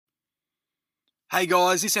Hey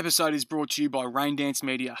guys, this episode is brought to you by Raindance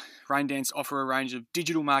Media. Raindance offer a range of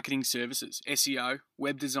digital marketing services, SEO,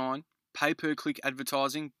 web design, pay-per-click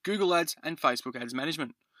advertising, Google Ads and Facebook Ads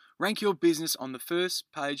management. Rank your business on the first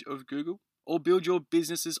page of Google or build your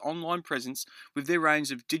business's online presence with their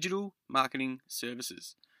range of digital marketing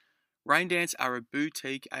services. Raindance are a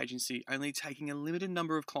boutique agency only taking a limited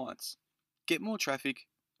number of clients. Get more traffic,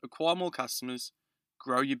 acquire more customers,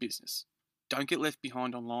 grow your business. Don't get left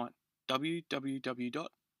behind online.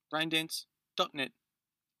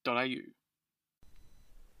 www.raindance.net.au.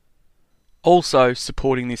 Also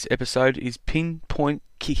supporting this episode is Pinpoint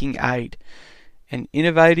Kicking Aid, an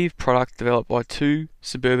innovative product developed by two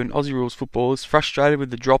suburban Aussie Rules footballers frustrated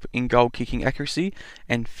with the drop in goal kicking accuracy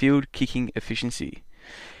and field kicking efficiency.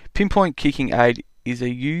 Pinpoint Kicking Aid is a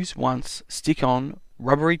use once, stick on,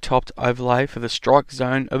 rubbery topped overlay for the strike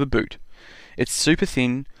zone of a boot. It's super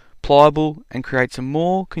thin, pliable and creates a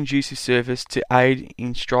more conducive surface to aid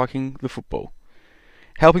in striking the football,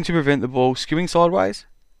 helping to prevent the ball skewing sideways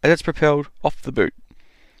as it's propelled off the boot.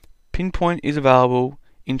 Pinpoint is available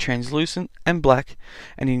in translucent and black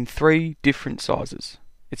and in 3 different sizes.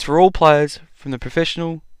 It's for all players from the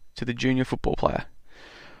professional to the junior football player.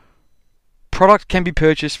 Product can be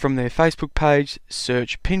purchased from their Facebook page,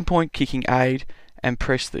 search Pinpoint Kicking Aid and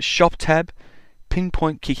press the Shop tab.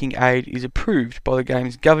 Pinpoint Kicking Aid is approved by the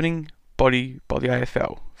game's governing body by the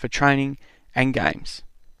AFL for training and games.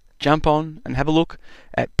 Jump on and have a look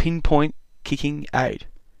at Pinpoint Kicking Aid,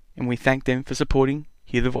 and we thank them for supporting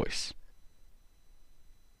Hear the Voice.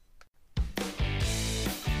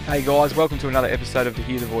 Hey guys, welcome to another episode of the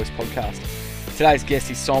Hear the Voice podcast. Today's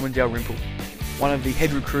guest is Simon Dalrymple, one of the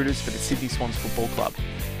head recruiters for the Sydney Swans Football Club.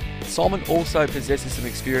 Simon also possesses some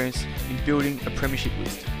experience in building a premiership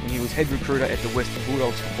list when he was head recruiter at the Western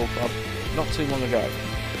Bulldogs Football Club not too long ago.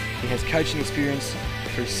 He has coaching experience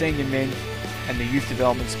through senior men and the youth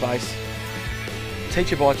development space,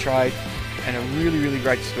 teacher by trade, and a really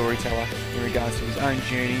great storyteller in regards to his own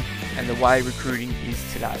journey and the way recruiting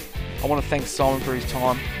is today. I want to thank Simon for his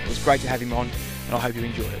time. It was great to have him on, and I hope you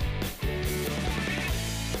enjoyed it.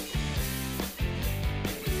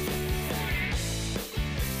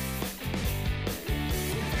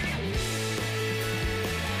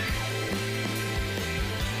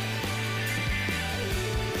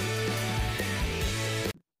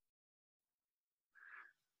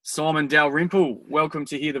 Simon Dalrymple, welcome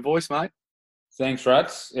to Hear the Voice, mate. Thanks,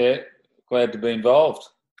 Ruts. Yeah, glad to be involved.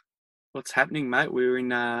 What's happening, mate? We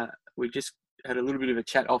just had a little bit of a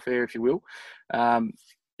chat off air, if you will.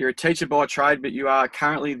 You're a teacher by trade, but you are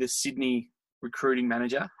currently the Sydney recruiting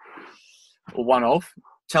manager, or one of.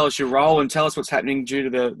 Tell us your role and tell us what's happening due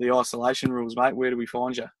to the isolation rules, mate. Where do we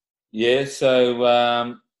find you? Yeah,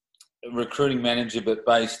 so recruiting manager, but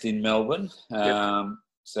based in Melbourne.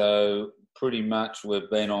 So pretty much we've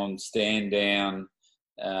been on stand down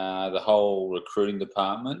the whole recruiting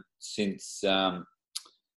department since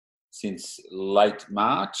late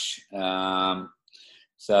March.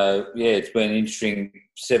 So yeah, it's been an interesting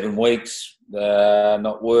 7 weeks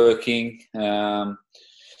not working.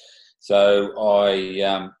 So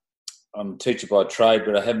I'm a teacher by trade,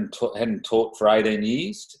 but I hadn't taught for 18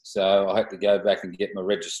 years. So I had to go back and get my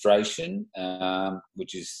registration,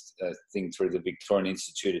 which is a thing through the Victorian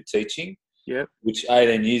Institute of Teaching. Yep. Which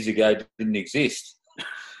 18 years ago didn't exist.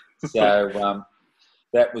 So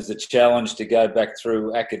that was a challenge to go back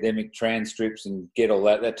through academic transcripts and get all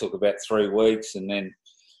that. That took about 3 weeks, and then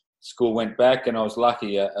school went back, and I was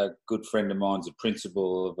lucky. A good friend of mine's a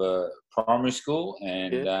principal of a primary school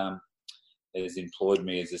and has employed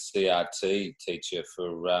me as a CRT teacher for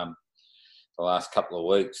the last couple of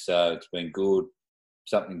weeks. So it's been good,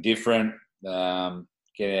 something different, get out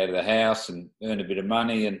of the house and earn a bit of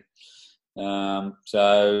money. And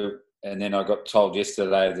then I got told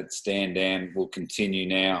yesterday that stand down will continue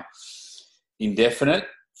now indefinite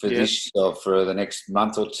for for the next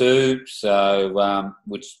month or two. So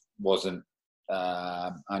which wasn't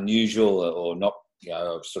unusual or not.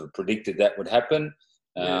 I sort of predicted that would happen.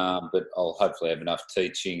 But I'll hopefully have enough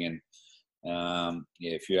teaching and a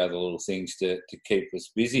few other little things to keep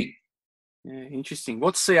us busy. Yeah, interesting.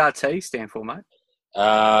 What's CRT stand for, mate?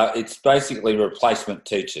 It's basically replacement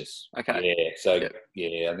teachers. Okay. Yeah. So I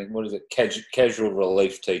think what is it? Casual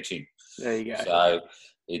relief teaching. There you go. So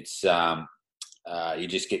it's you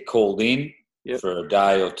just get called in for a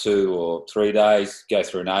day or 2 or 3 days. Go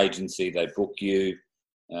through an agency, they book you.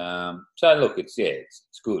 So look, it's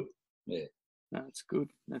good. Yeah. No, that's good.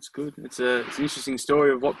 That's good. It's an interesting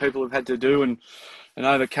story of what people have had to do and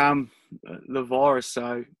overcome the virus.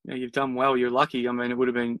 So you've done well. You're lucky. I mean,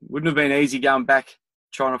 wouldn't have been easy going back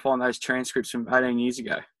trying to find those transcripts from 18 years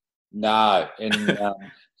ago. No,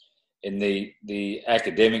 and the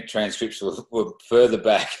academic transcripts were further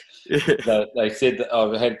back. Yeah. They said that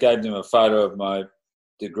I gave them a photo of my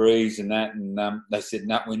degrees and that, and they said,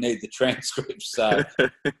 no, we need the transcripts. So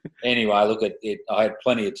anyway, look at it. I had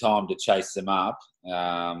plenty of time to chase them up,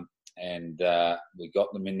 and we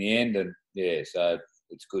got them in the end. And yeah, so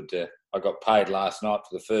it's good to. I got paid last night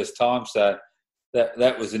for the first time, so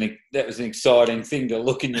that was an exciting thing to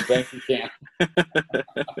look in your bank account.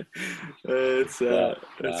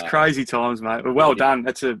 It's crazy times, mate. But well done.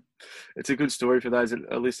 It's a good story for those that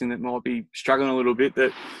are listening that might be struggling a little bit.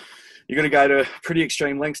 That you've got to go to pretty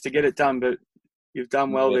extreme lengths to get it done, but you've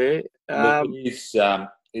done well there. Look,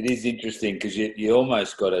 it is interesting because you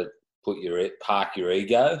almost got to park your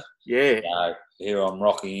ego. Yeah. Here I'm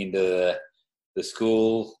rocking into the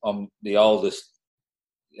school. I'm the oldest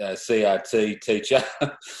CRT teacher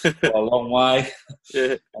by a long way.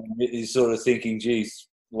 Yeah. And you're sort of thinking, geez,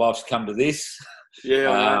 life's come to this.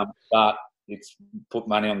 Yeah. But it's put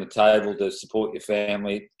money on the table to support your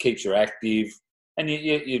family, keeps you active. And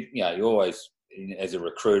you always, as a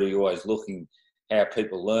recruiter, you're always looking how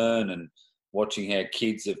people learn and watching how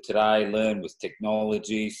kids of today learn with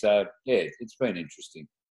technology. So, yeah, it's been interesting.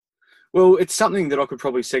 Well, it's something that I could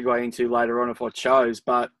probably segue into later on if I chose,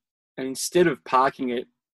 but instead of parking it,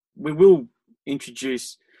 we will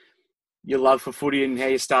introduce your love for footy and how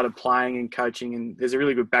you started playing and coaching, and there's a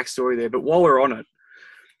really good backstory there. But while we're on it,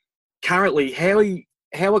 currently,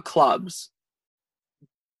 how are clubs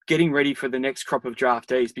getting ready for the next crop of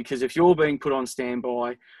draftees? Because if you're being put on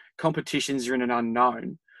standby, competitions are in an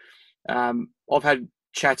unknown. I've had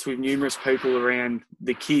chats with numerous people around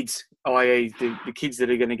the kids, i.e. the kids that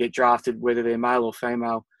are going to get drafted, whether they're male or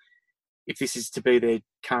female, if this is to be their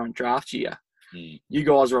current draft year. You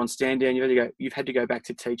guys are on stand down. You've had to go back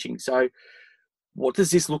to teaching. So what does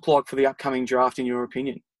this look like for the upcoming draft, in your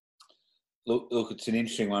opinion? Look, it's an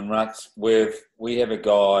interesting one, Ruts. We have a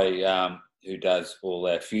guy who does all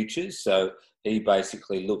our futures. So he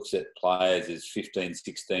basically looks at players as 15,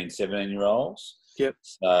 16, 17-year-olds. Yep.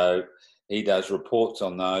 So he does reports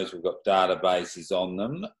on those. We've got databases on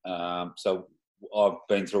them. So I've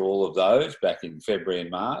been through all of those back in February and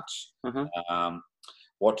March. Uh-huh.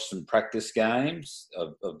 Watched some practice games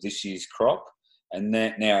of this year's crop, and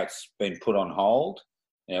that now it's been put on hold.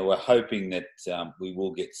 Now we're hoping that we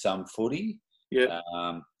will get some footy. Yeah.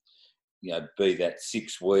 Be that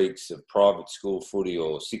 6 weeks of private school footy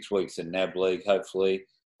or 6 weeks of NAB League, hopefully.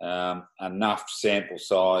 Enough sample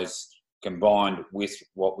size combined with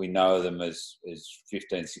what we know of them as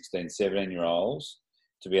 15, 16, 17-year-olds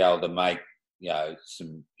to be able to make,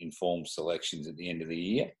 some informed selections at the end of the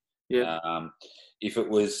year. Yeah. If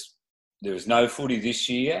there was no footy this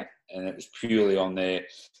year and it was purely on their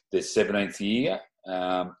 17th year,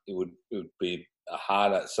 it would be a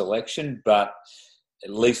harder selection, but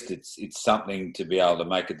at least it's something to be able to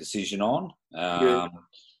make a decision on.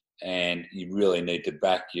 And you really need to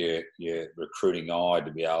back your recruiting eye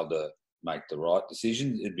to be able to make the right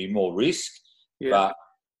decision. It'd be more risk, but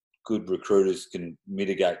good recruiters can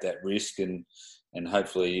mitigate that risk and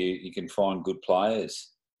hopefully you can find good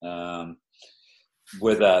players.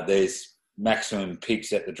 Whether there's maximum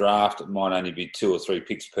picks at the draft, it might only be 2 or 3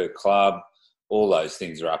 picks per club. All those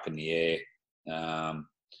things are up in the air.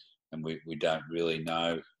 And we don't really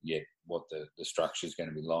know yet what the structure is going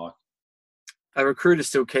to be like. A recruiter's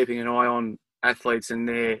still keeping an eye on athletes and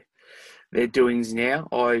their doings now.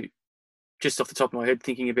 Just off the top of my head,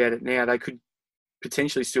 thinking about it now, they could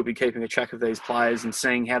potentially still be keeping a track of these players and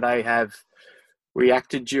seeing how they have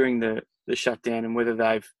reacted during the shutdown and whether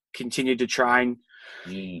they've continued to train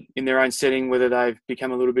in their own setting, whether they've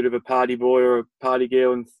become a little bit of a party boy or a party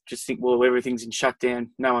girl and just think, well, everything's in shutdown,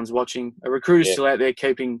 no one's watching. A recruiter's still out there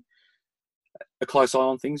keeping a close eye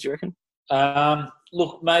on things, do you reckon?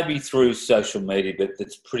 Look, maybe through social media, but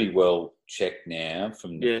that's pretty well checked now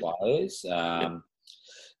from the players.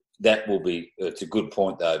 That will be, it's a good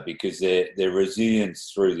point though, because their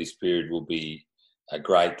resilience through this period will be a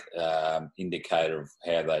great indicator of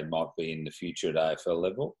how they might be in the future at AFL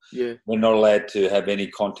level. Yeah. We're not allowed to have any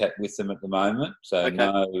contact with them at the moment, so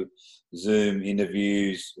no Zoom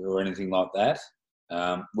interviews or anything like that.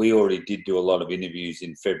 We already did do a lot of interviews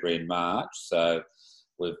in February and March, so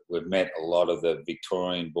we've met a lot of the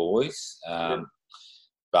Victorian boys.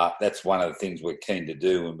 But that's one of the things we're keen to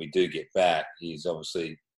do when we do get back is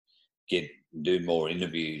obviously do more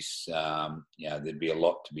interviews. There'd be a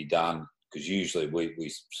lot to be done because usually we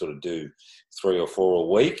sort of do 3 or 4 a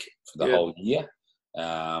week for the whole year.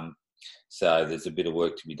 So there's a bit of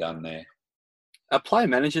work to be done there. Are player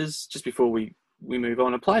managers, just before we move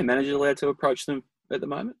on, are player managers allowed to approach them at the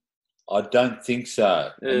moment? I don't think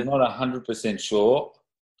so. Yeah. I'm not 100% sure.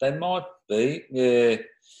 They might be. Yeah,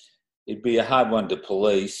 it'd be a hard one to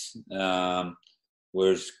police.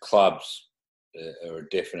 Whereas clubs are a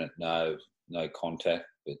definite no contact.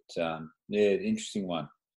 But yeah, interesting one.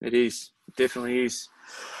 It is. It definitely is.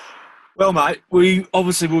 Well, mate, we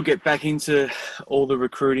obviously will get back into all the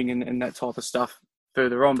recruiting and that type of stuff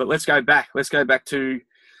further on. But let's go back. Let's go back to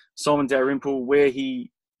Simon Dalrymple, where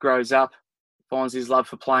he grows up, finds his love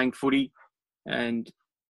for playing footy, and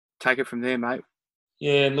take it from there, mate.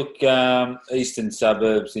 Yeah, look, eastern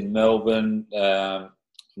suburbs in Melbourne,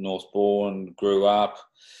 Northbourne, grew up.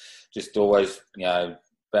 Just always,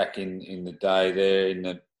 back in the day there in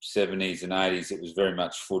the 70s and 80s, it was very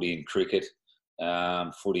much footy and cricket.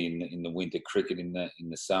 Footy in the winter, cricket in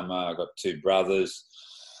the summer. I got two brothers.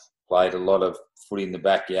 Played a lot of footy in the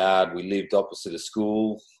backyard. We lived opposite a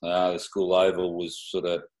school. The school oval was sort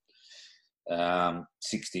of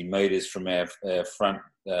 60 metres from our front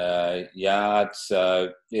yard.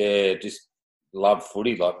 So yeah, just loved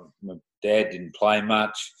footy. Like my dad didn't play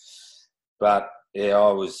much, but yeah,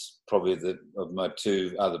 I was probably of my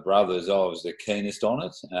two other brothers, I was the keenest on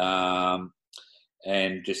it,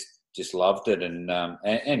 and just loved it,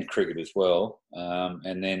 and cricket as well.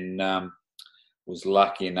 And then was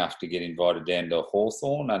lucky enough to get invited down to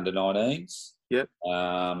Hawthorn under 19s. Yep.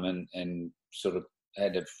 And sort of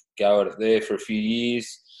had to go at it there for a few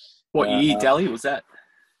years. What year, Dally, was that?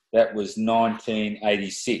 That was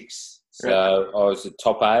 1986. So Right. I was at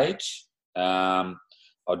top age.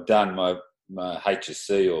 I'd done my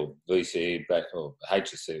HSC or VCE back, or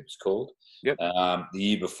HSC it was called, Yep. the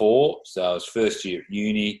year before. So I was first year at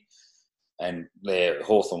uni, and there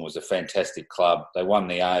Hawthorn was a fantastic club. They won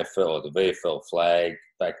the AFL or the VFL flag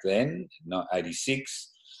back then, not 86.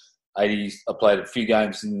 80s, I played a few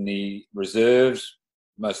games in the reserves,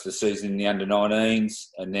 most of the season in the under-19s,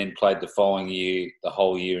 and then played the following year, the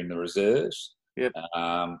whole year in the reserves. Yep.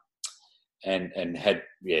 And had,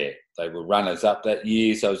 they were runners up that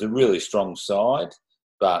year, so it was a really strong side,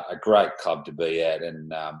 but a great club to be at.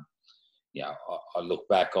 And I look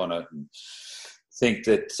back on it and think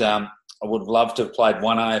that I would have loved to have played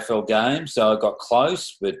one AFL game, so I got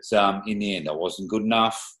close, but in the end I wasn't good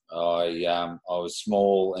enough. I was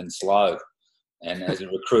small and slow, and as a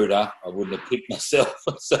recruiter I wouldn't have picked myself.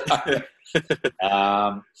 So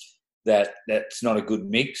that's not a good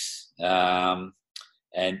mix.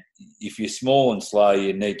 And if you're small and slow,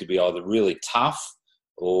 you need to be either really tough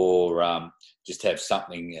or just have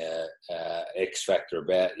something X factor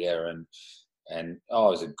about you. And I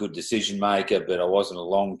was a good decision maker, but I wasn't a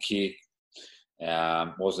long kick.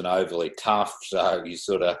 Wasn't overly tough, so you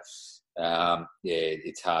sort of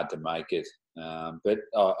it's hard to make it. But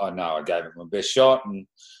I know I gave it my best shot, and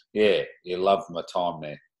you loved my time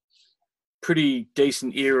there. Pretty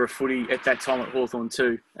decent era of footy at that time at Hawthorn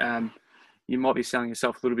too. You might be selling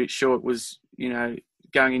yourself a little bit short. Was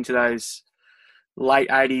going into those late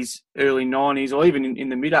 80s, early 90s, or even in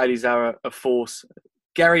the mid 80s, they were a force.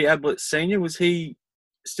 Gary Ablett Senior, was he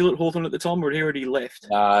still at Hawthorn at the time, or had he already left?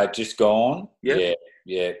 Just gone. Yep.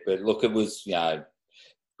 Yeah. But look, it was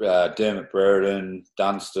Dermot Brereton,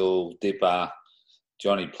 Dunstall, Dipper,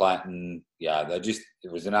 Johnny Platten.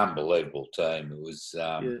 It was an unbelievable team. It was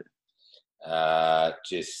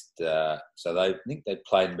so I think they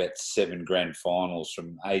played about 7 grand finals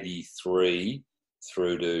from 83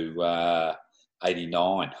 through to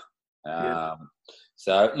 89.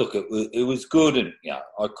 So look, it was good, and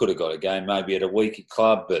I could have got a game maybe at a weaker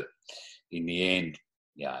club, but in the end,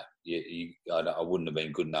 I wouldn't have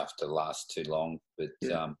been good enough to last too long. But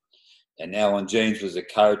and Alan Jeans was a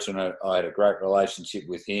coach, and I had a great relationship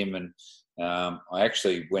with him, and I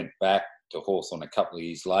actually went back to Hawthorn a couple of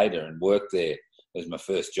years later and worked there. It was my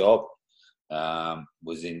first job.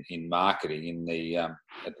 Was in marketing in the at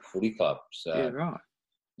the footy club. So right.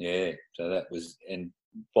 So that was, and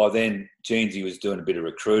by then Jeansy was doing a bit of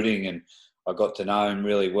recruiting, and I got to know him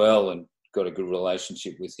really well and got a good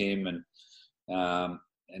relationship with him, and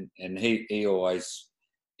he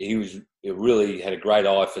really had a great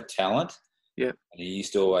eye for talent. Yeah. And he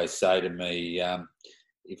used to always say to me,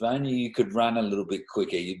 if only you could run a little bit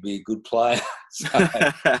quicker, you'd be a good player.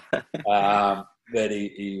 But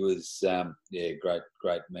he was,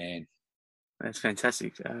 great man. That's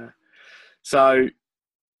fantastic. So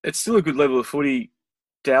it's still a good level of footy,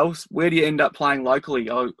 Dals. Where do you end up playing locally?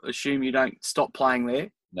 I assume you don't stop playing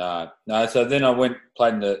there. No. So then I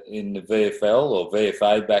played in the VFL or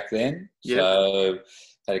VFA back then. Yep. So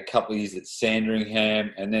had a couple of years at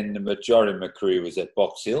Sandringham, and then the majority of my career was at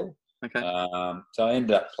Box Hill. Okay. So I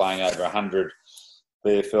ended up playing over 100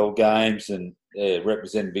 VFL games and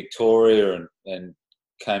represented Victoria and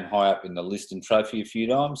came high up in the Liston Trophy a few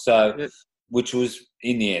times. So, Yep. which was,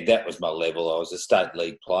 in the end, that was my level. I was a state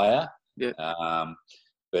league player, Yep.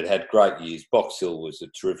 but had great years. Box Hill was a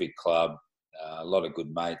terrific club, a lot of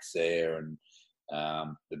good mates there, and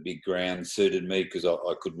the big ground suited me because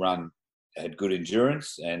I could run, had good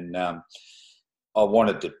endurance, and I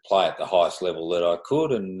wanted to play at the highest level that I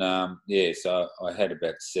could. And so I had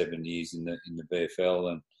about 7 years in the VFL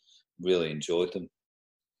and really enjoyed them.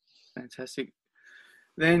 Fantastic.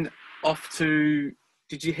 Then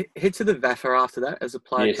did you head to the VAFA after that as a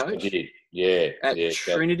player coach? Yes, I did. Yeah. At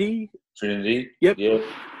Trinity? Trinity. Yep. Yeah.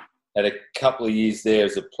 Had a couple of years there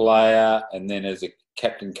as a player and then as a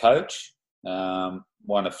captain coach.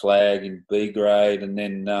 Won a flag in B grade and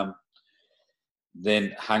then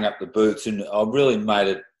hung up the boots. And I really made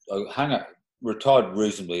it. Retired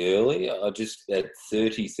reasonably early. I just at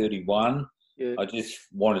 30, 31. Yeah. I just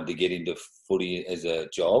wanted to get into footy as a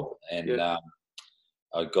job, and I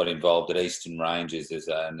got involved at Eastern Rangers as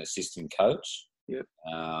an assistant coach. Yep.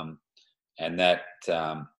 And that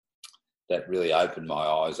really opened my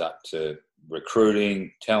eyes up to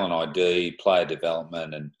recruiting, talent ID, player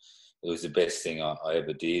development, and it was the best thing I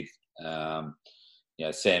ever did.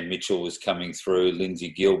 Sam Mitchell was coming through,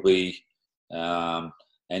 Lindsay Gilby,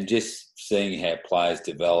 and just seeing how players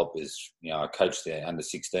develop. I coached their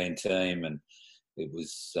under-16 team, and it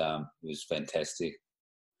was fantastic.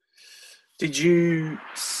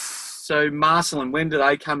 So Marcelin, when did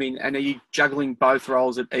they come in? And are you juggling both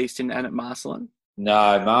roles at Eastern and at Marcelin?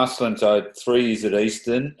 No, Marcelin. So I had 3 years at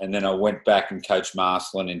Eastern, and then I went back and coached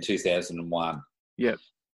Marcelin in 2001. Yep.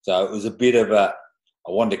 So it was a bit of I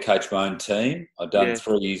wanted to coach my own team. I'd done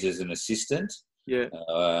 3 years as an assistant. Yeah.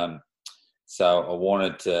 So I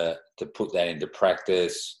wanted to put that into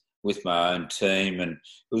practice with my own team, and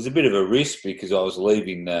it was a bit of a risk because I was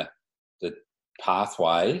leaving the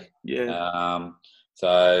pathway. Yeah.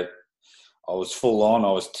 So I was full on.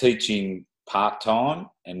 I was teaching part-time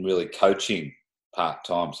and really coaching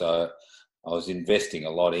part-time. So I was investing a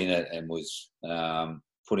lot in it and was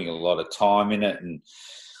putting a lot of time in it and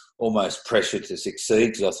almost pressure to succeed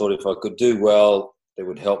because I thought if I could do well, it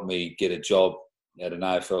would help me get a job at an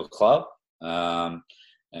AFL club. And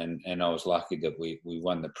I was lucky that we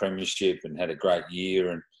won the premiership and had a great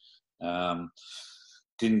year and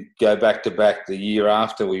didn't go back-to-back the year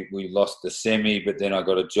after. We lost the semi, but then I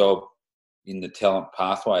got a job in the talent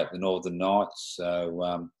pathway at the Northern Knights.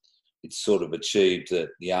 So it sort of achieved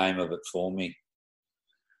the aim of it for me.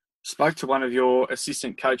 Spoke to one of your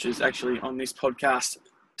assistant coaches actually on this podcast,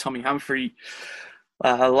 Tommy Humphrey,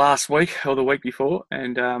 last week or the week before,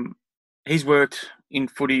 and he's worked in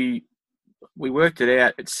footy. We worked it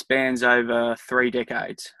out. It spans over 3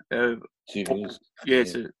 decades.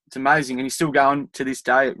 It's amazing, and he's still going to this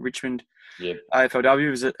day at Richmond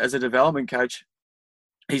AFLW as a development coach.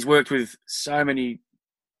 He's worked with so many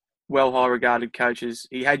high-regarded coaches.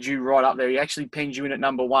 He had you right up there. He actually penned you in at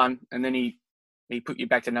number 1, and then he put you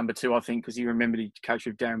back to number 2, I think, because he remembered he coached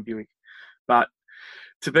with Darren Buick. But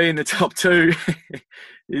to be in the top 2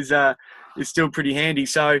 is still pretty handy.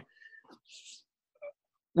 So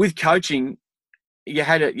with coaching, you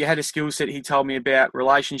had a skill set. He told me about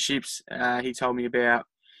relationships. He told me about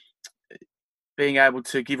being able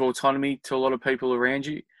to give autonomy to a lot of people around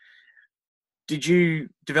you. Did you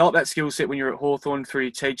develop that skill set when you were at Hawthorn through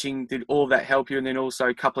your teaching? Did all of that help you? And then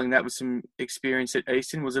also coupling that with some experience at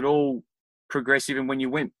Eastern, was it all progressive? And when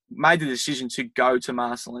you made the decision to go to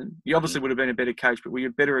Marcelin, you obviously would have been a better coach, but were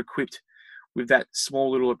you better equipped with that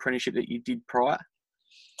small little apprenticeship that you did prior?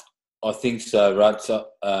 I think so, right? So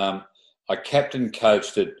I captain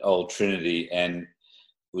coached at Old Trinity and it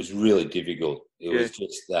was really difficult. It was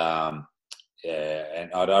just,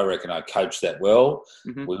 and I don't reckon I coached that well.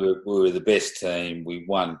 Mm-hmm. We were the best team. We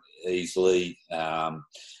won easily. I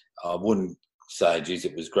wouldn't say, geez,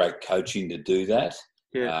 it was great coaching to do that.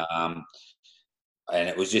 Yeah. And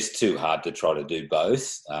it was just too hard to try to do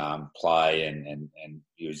both, play and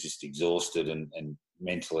you was just exhausted and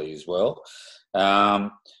mentally as well.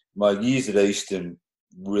 My years at Eastern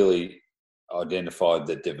really identified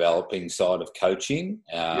the developing side of coaching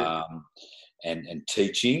and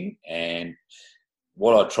teaching. And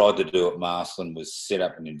what I tried to do at Marcelin was set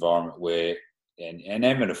up an environment where, and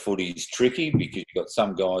amateur footy is tricky because you've got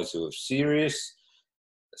some guys who are serious,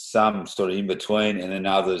 some sort of in between, and then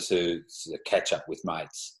others who catch up with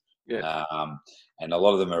mates. Yeah. And a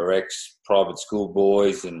lot of them are ex-private school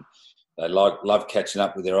boys and they love catching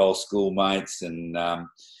up with their old school mates. And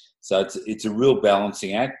so it's a real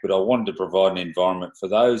balancing act, but I wanted to provide an environment for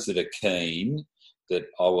those that are keen that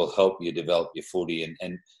I will help you develop your footy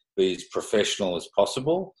and be as professional as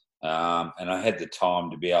possible. And I had the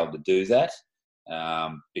time to be able to do that.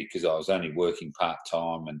 because I was only working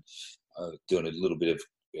part-time and doing a little bit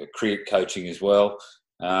of cricket coaching as well.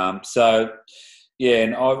 So, yeah,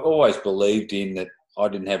 and I've always believed in that I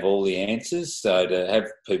didn't have all the answers. So to have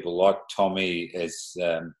people like Tommy as,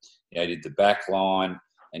 did the back line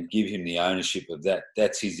and give him the ownership of that,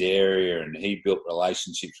 that's his area, and he built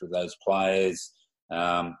relationships with those players.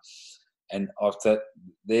 And I thought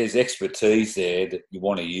there's expertise there that you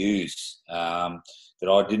want to use, that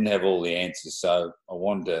I didn't have all the answers. So I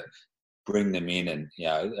wanted to bring them in, and,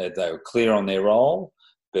 they were clear on their role,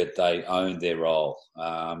 but they owned their role.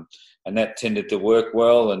 And that tended to work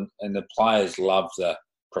well, and the players loved the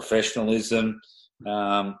professionalism.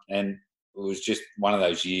 And it was just one of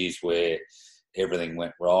those years where everything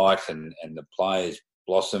went right, and the players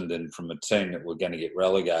blossomed, and from a team that were going to get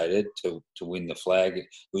relegated to win the flag, it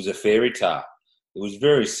was a fairy tale. It was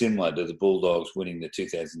very similar to the Bulldogs winning the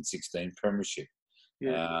 2016 premiership.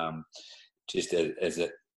 Yeah. Just as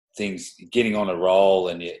things getting on a roll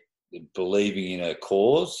and you believing in a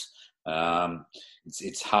cause.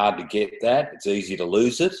 It's hard to get that. It's easy to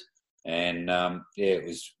lose it. And, it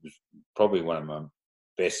was probably one of my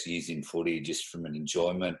best years in footy, just from an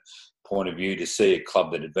enjoyment point of view, to see a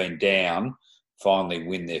club that had been down finally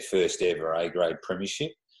win their first ever A-grade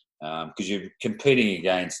premiership, because you're competing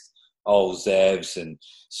against old Zavs and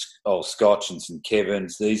old Scotch and St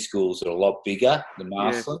Kevin's. These schools are a lot bigger than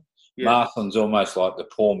Marsland. Yeah. Marsland's almost like the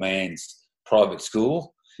poor man's private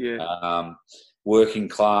school. Yeah. Working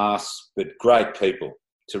class, but great people,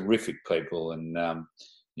 terrific people. And,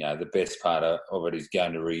 the best part of it is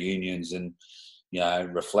going to reunions and,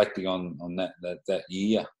 reflecting on that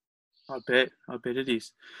year. I bet it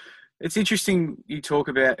is. It's interesting you talk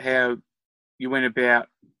about how you went about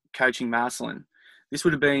coaching Marcelin. This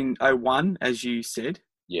would have been 01, as you said.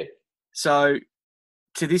 Yeah. So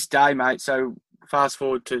to this day, mate, so fast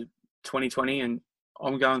forward to 2020, and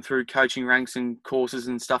I'm going through coaching ranks and courses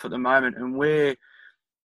and stuff at the moment, and we're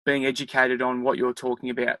being educated on what you're talking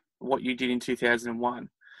about, what you did in 2001.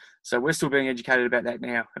 So we're still being educated about that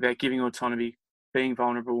now, about giving autonomy, being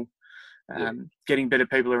vulnerable, getting better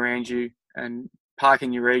people around you, and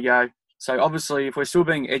parking your ego. So obviously, if we're still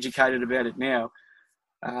being educated about it now,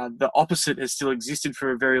 the opposite has still existed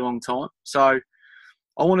for a very long time. So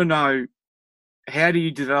I want to know, how do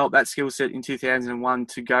you develop that skill set in 2001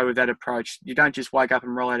 to go with that approach? You don't just wake up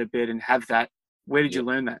and roll out of bed and have that. Where did you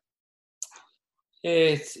learn that? Yeah,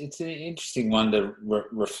 it's an interesting one to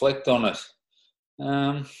reflect on it.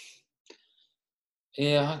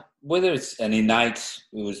 Whether it's an innate,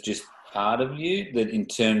 it was just part of you, that in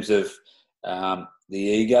terms of the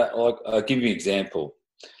ego. Like, I'll give you an example.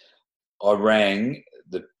 I rang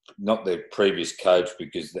not the previous coach,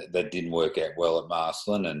 because that didn't work out well at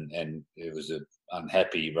Marcelin, and it was an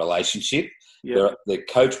unhappy relationship. Yep. The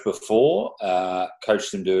coach before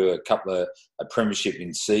coached them to a premiership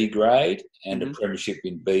in C grade and a premiership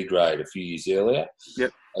in B grade a few years earlier.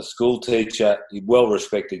 Yep. A school teacher, a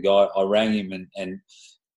well-respected guy. I rang him and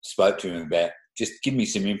spoke to him about, just give me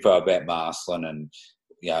some info about Marcelin and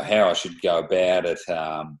how I should go about it.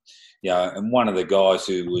 And one of the guys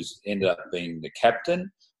who ended up being the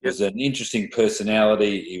captain was an interesting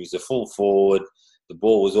personality. He was a full forward. The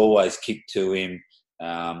ball was always kicked to him.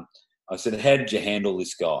 I said, how did you handle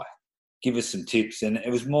this guy? Give us some tips. And it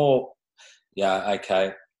was more,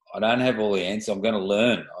 okay, I don't have all the answers. I'm going to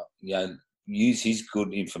learn, use his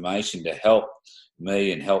good information to help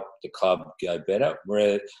me and help the club go better.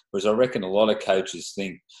 Whereas I reckon a lot of coaches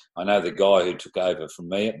think, I know the guy who took over from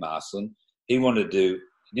me at Marcelin, he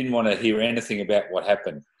didn't want to hear anything about what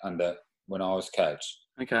happened when I was coach.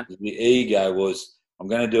 Okay. The ego was, I'm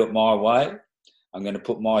going to do it my way. I'm going to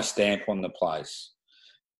put my stamp on the place.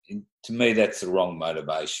 And to me, that's the wrong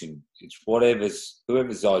motivation. It's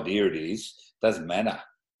whoever's idea it is, doesn't matter.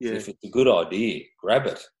 Yeah. If it's a good idea, grab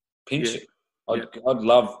it, pinch it. I'd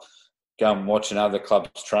love go and watching other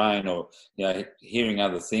clubs train, or hearing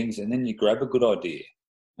other things, and then you grab a good idea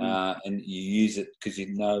and you use it because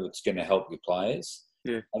you know it's going to help your players.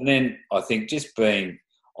 Yeah. And then I think just being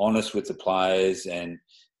honest with the players and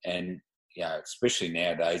especially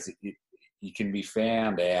nowadays, you can be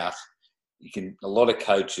found out. A lot of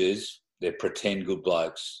coaches, they're pretend good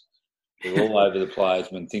blokes. They're all over the place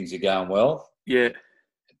when things are going well. Yeah.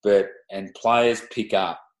 And players pick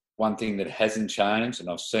up. One thing that hasn't changed, and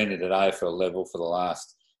I've seen it at AFL level for the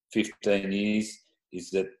last 15 years, is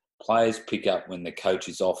that players pick up when the coach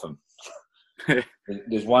is off them.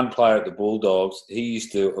 There's one player at the Bulldogs, he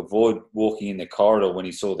used to avoid walking in the corridor when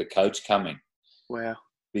he saw the coach coming. Wow.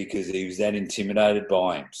 Because he was that intimidated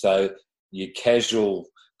by him. So your casual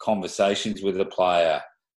conversations with the player,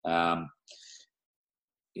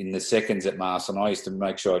 in the seconds at Marsden, I used to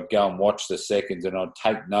make sure I'd go and watch the seconds and I'd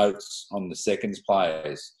take notes on the seconds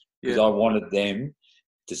players because I wanted them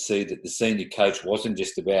to see that the senior coach wasn't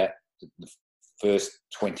just about the first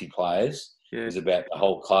 20 players. It was about the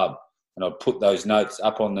whole club. And I'd put those notes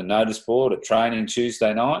up on the notice board at training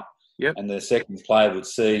Tuesday night. And the seconds player would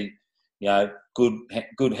see,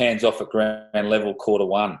 good hands off at ground level, quarter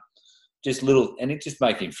one. Just little, and it just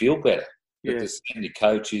make him feel better. That the senior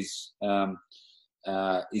coach is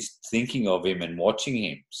thinking of him and watching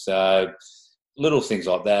him. So little things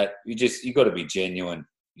like that. You got to be genuine.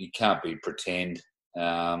 You can't be pretend.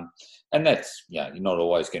 And that's, you're not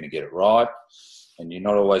always going to get it right. And you're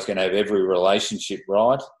not always going to have every relationship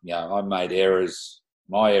right. I made errors.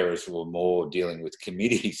 My errors were more dealing with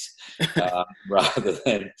committees rather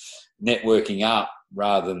than networking up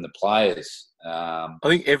rather than the players. I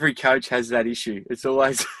think every coach has that issue. It's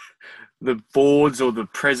always the boards or the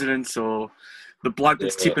presidents or the bloke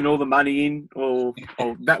that's tipping all the money in, or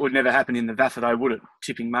that would never happen in the VAFA though, would it?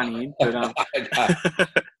 Tipping money in. But,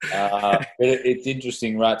 but it's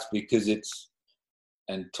interesting, Ruts, because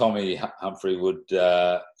and Tommy Humphrey would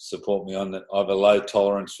support me on that. I have a low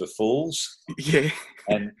tolerance for fools.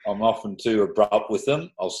 And I'm often too abrupt with them.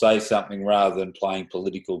 I'll say something rather than playing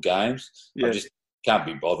political games. I just can't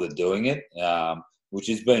be bothered doing it, which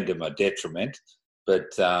has been to my detriment. But,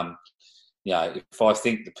 if I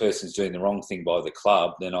think the person's doing the wrong thing by the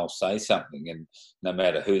club, then I'll say something, and no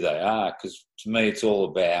matter who they are, because to me it's all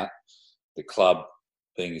about the club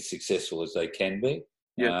being as successful as they can be.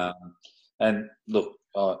 And look,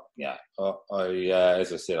 as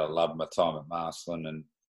I said, I love my time at Marsden and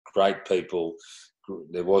great people.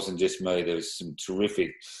 There wasn't just me. There was some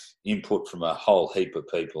terrific input from a whole heap of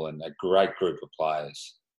people and a great group of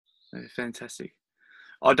players. Fantastic.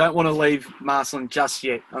 I don't want to leave Marsden just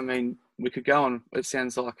yet. I mean, we could go on, it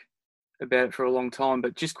sounds like, about it for a long time,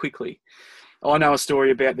 but just quickly. I know a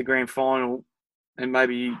story about the grand final, and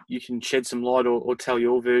maybe you can shed some light or tell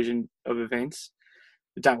your version of events.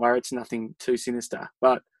 But don't worry, it's nothing too sinister.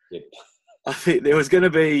 But I think there was going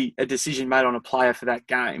to be a decision made on a player for that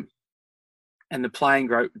game. And the playing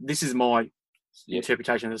group, this is my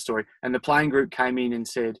interpretation of the story, and the playing group came in and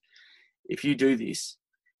said, if you do this,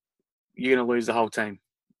 you're going to lose the whole team.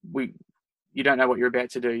 You don't know what you're about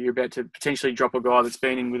to do. You're about to potentially drop a guy that's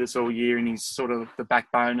been in with us all year and he's sort of the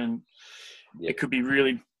backbone, and it could be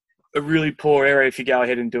a really poor area if you go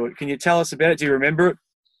ahead and do it. Can you tell us about it? Do you remember it?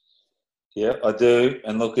 Yeah, I do.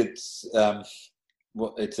 And look, it's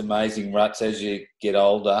amazing, Ruts, as you get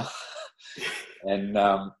older. And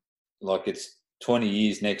it's 20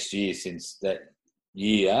 years next year since that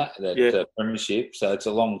year, premiership. So it's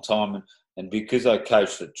a long time. And because I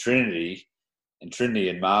coached at Trinity, and Trinity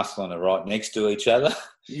and Marsden are right next to each other.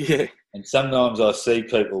 And sometimes I see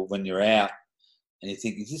people when you're out and you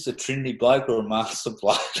think, is this a Trinity bloke or a Marsden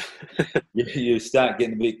bloke? You start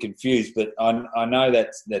getting a bit confused. But I know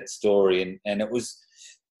that story, and it was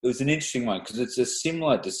an interesting one because it's a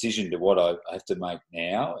similar decision to what I have to make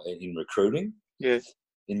now in recruiting.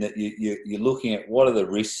 In that you're looking at what are the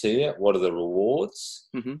risks here, what are the rewards,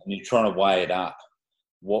 and you're trying to weigh it up.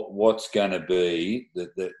 What's going to be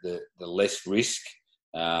the less risk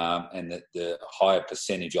and the higher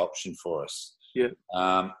percentage option for us.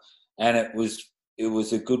 And it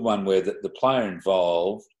was a good one where the player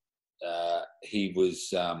involved, he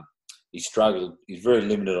struggled. He's very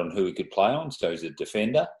limited on who he could play on, so he's a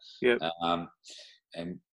defender.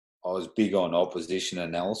 And I was big on opposition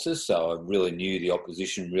analysis, so I really knew the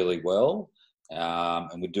opposition really well,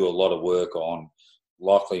 and we do a lot of work on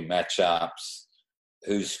likely matchups,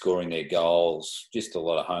 who's scoring their goals, just a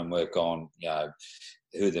lot of homework on,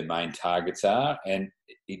 who the main targets are. And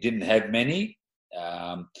he didn't have many.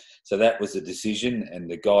 So that was a decision. And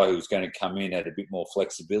the guy who was going to come in had a bit more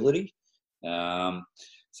flexibility. So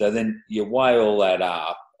then you weigh all that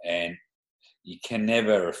up, and you can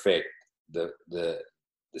never affect the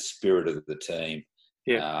spirit of the team.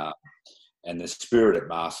 And the spirit at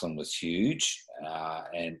Marsden was huge.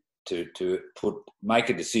 And to make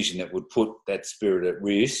a decision that would put that spirit at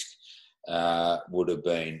risk would have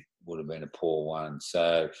been a poor one.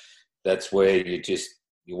 So that's where you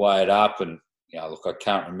weigh it up, and look, I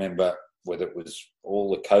can't remember whether it was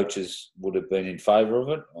all the coaches would have been in favour of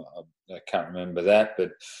it. I can't remember that,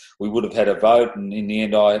 but we would have had a vote, and in the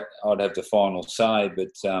end, I'd have the final say. But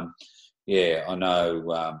I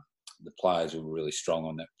know the players were really strong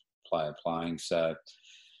on that player playing, so.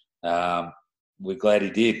 We're glad he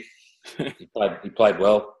did. He played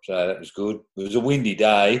well, so that was good. It was a windy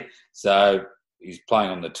day, so he's playing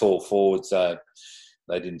on the tall forward, so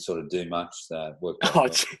they didn't sort of do much. So it worked out Oh, well.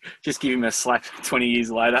 just give him a slap 20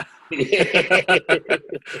 years later. Yeah.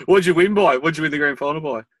 What'd you win by? What'd you win the grand final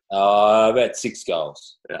by? About 6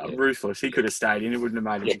 goals. Yeah, Yeah. ruthless. He could have stayed in. It wouldn't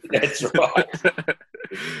have made a difference. That's right.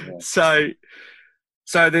 Yeah.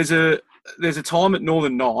 So there's a time at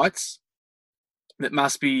Northern Knights that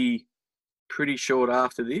must be pretty short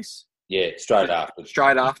after this. Yeah, straight after.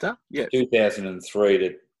 Straight after? Yeah. 2003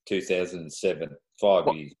 to 2007,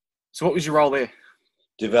 5 years. So what was your role there?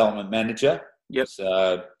 Development manager. Yep.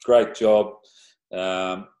 So great job.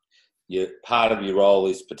 Part of your role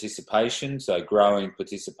is participation, so growing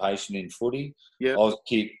participation in footy. Yep. I was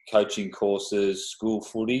coaching courses, school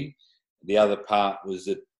footy. The other part was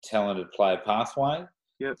the talented player pathway.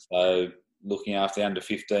 Yep. So looking after the under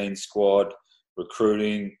 15 squad,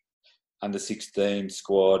 recruiting, under 16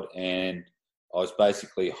 squad, and I was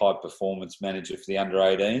basically high performance manager for the under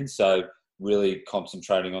 18. So really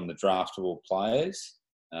concentrating on the draftable players.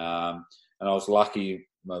 And I was lucky,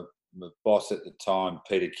 my boss at the time,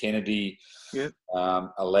 Peter Kennedy, yep.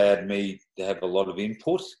 Allowed me to have a lot of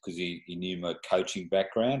input because he knew my coaching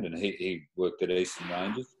background, and he worked at Eastern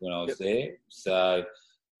Rangers when I was there. So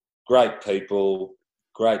great people,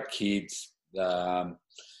 great kids. Loved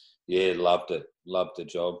it. Loved the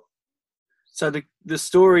job. So the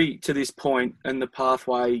story to this point and the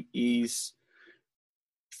pathway is,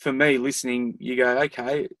 for me, listening, you go,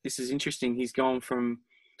 okay, this is interesting. He's gone from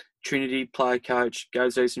Trinity, player coach,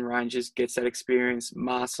 goes to Eastern Rangers, gets that experience,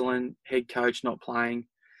 Marcelin, head coach, not playing.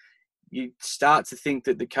 You start to think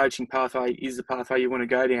that the coaching pathway is the pathway you want to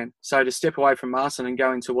go down. So to step away from Marcelin and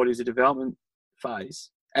go into what is a development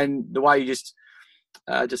phase, and the way you just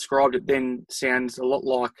described it then sounds a lot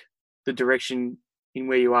like the direction in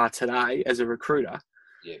where you are today as a recruiter.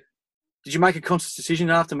 Yeah. Did you make a conscious decision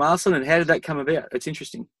after Marcelin, and how did that come about? It's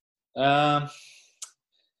interesting. I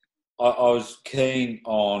was keen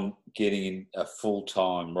on getting in a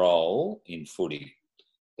full-time role in footy.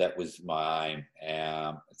 That was my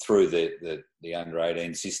aim through the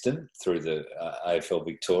under-18 system, through the AFL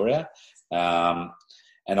Victoria. And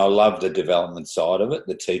I loved the development side of it,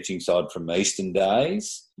 the teaching side from Eastern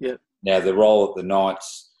days. Yeah. Now, the role at the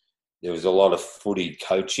Knights, there was a lot of footy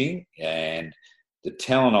coaching, and the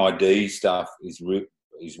talent ID stuff is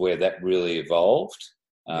where that really evolved.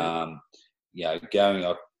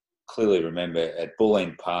 I clearly remember at Bull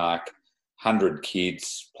End Park, 100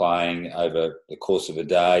 kids playing over the course of a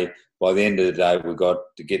day. By the end of the day, we got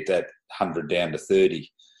to get that 100 down to 30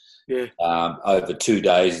 over 2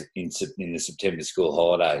 days in the September school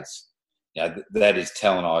holidays. That is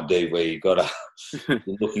talent ID, where you've got to,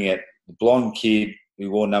 you're looking at the blonde kid who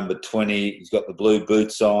wore number 20, he's got the blue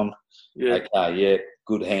boots on. Yeah. Okay, yeah,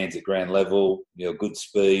 good hands at ground level, good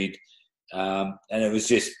speed. And it was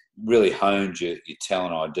just really honed your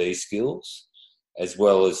talent ID skills, as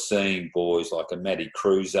well as seeing boys like a Matty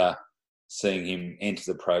Cruiser, seeing him enter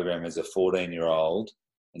the program as a 14-year-old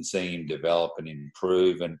and seeing him develop and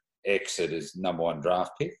improve and exit as number 1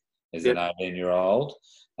 draft pick as an 18-year-old.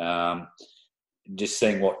 Just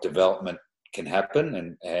seeing what development can happen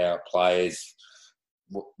and how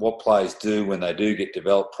what players do when they do get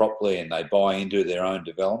developed properly and they buy into their own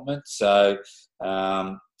development. So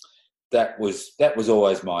that was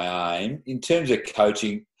always my aim. In terms of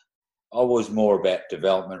coaching, I was more about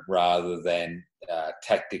development rather than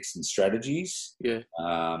tactics and strategies. Yeah.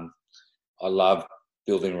 I love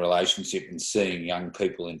building a relationship and seeing young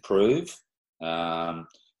people improve. And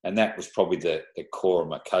that was probably the core of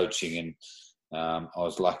my coaching. And I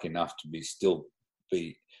was lucky enough to still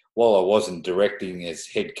be, while I wasn't directing as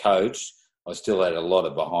head coach, I still had a lot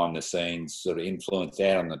of behind the scenes sort of influence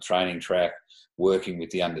out on the training track, working with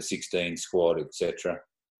the under 16 squad, etc.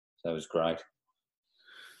 So it was great.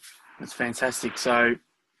 That's fantastic. So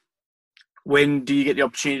when do you get the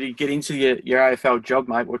opportunity to get into your AFL job,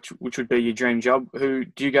 mate, which would be your dream job? Who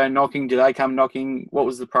do you go knocking? Do they come knocking? What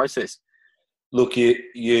was the process? Look, you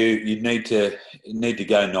need to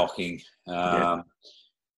go knocking.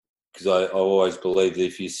 Because I always believe that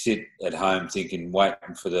if you sit at home thinking,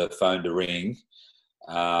 waiting for the phone to ring,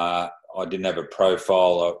 I didn't have a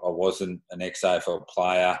profile. I wasn't an ex-AFL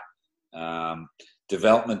player.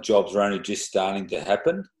 Development jobs were only just starting to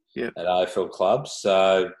happen at AFL clubs.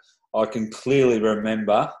 So I can clearly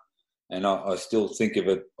remember, and I still think of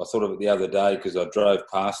it, I thought of it the other day because I drove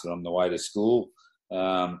past it on the way to school,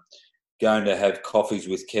 going to have coffees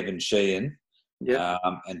with Kevin Sheehan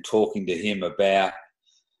and talking to him about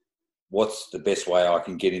what's the best way I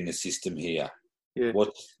can get in the system here. Yeah.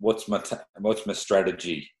 What's my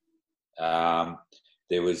strategy?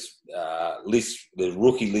 There was lists. The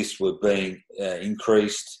rookie lists were being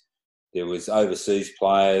increased. there was overseas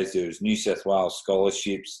players, there was New South Wales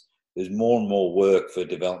scholarships. There's more and more work for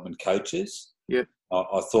development coaches. Yep.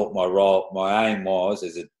 I thought my aim was,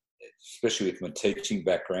 especially with my teaching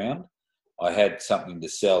background, I had something to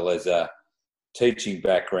sell as a teaching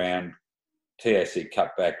background, TAC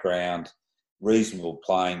Cup background, reasonable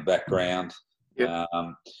playing background, Yep.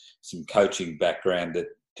 some coaching background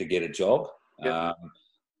to get a job. Yep.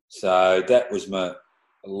 So that was a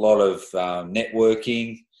lot of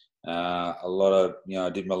networking, a lot of, I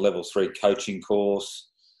did my level 3 coaching course,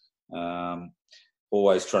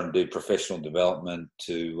 always trying to do professional development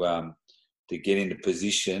to get into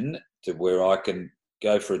position to where I can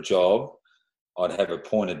go for a job. I'd have a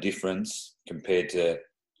point of difference compared to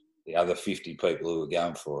the other 50 people who were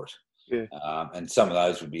going for it. Yeah. And some of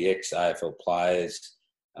those would be ex-AFL players.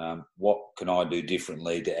 What can I do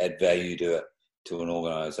differently to add value to an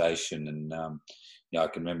organisation? And, I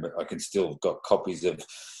can remember, I can still got copies of,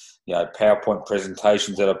 PowerPoint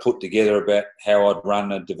presentations that I put together about how I'd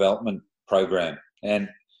run a development program. And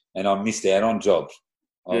I missed out on jobs.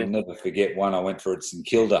 I'll never forget one I went for at St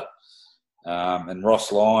Kilda. And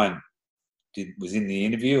Ross Lyon was in the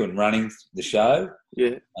interview and running the show.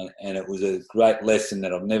 Yeah. And it was a great lesson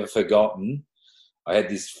that I've never forgotten. I had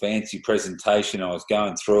this fancy presentation. I was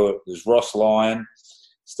going through it. It was Ross Lyon,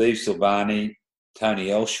 Steve Silvani, Tony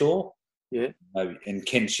Elshaw, and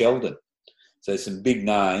Ken Sheldon. So some big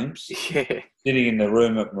names sitting in the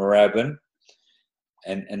room at Moorabbin.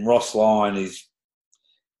 And Ross Lyon is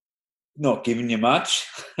not giving you much,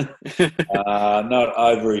 not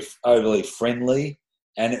overly friendly,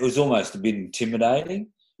 and it was almost a bit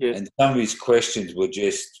intimidating. Yeah. And some of his questions were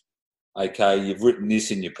just, okay, you've written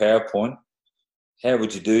this in your PowerPoint. How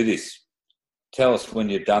would you do this? Tell us when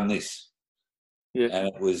you've done this. Yeah. And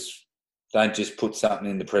it was, don't just put something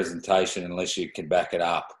in the presentation unless you can back it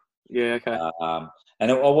up. Yeah, okay.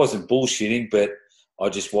 And I wasn't bullshitting, but I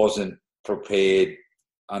just wasn't prepared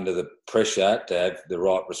under the pressure to have the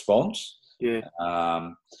right response. Yeah.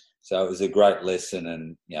 So it was a great lesson,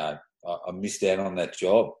 and I missed out on that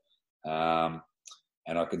job.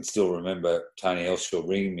 And I can still remember Tony Elshaw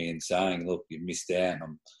ringing me and saying, "Look, you missed out." And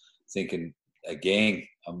I'm thinking, again,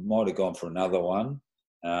 I might have gone for another one.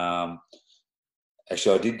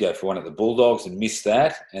 Actually, I did go for one at the Bulldogs and missed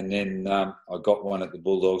that, and then I got one at the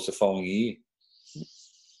Bulldogs the following year.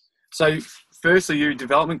 So, firstly, you're a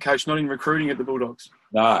development coach, not in recruiting at the Bulldogs.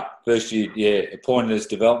 No, first year, appointed as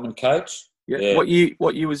development coach. Yeah. What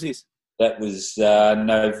year was this? That was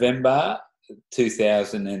November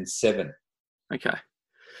 2007. Okay.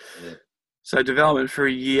 Yeah. So development for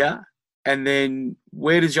a year, and then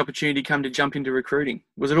where does the opportunity come to jump into recruiting?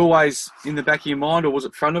 Was it always in the back of your mind, or was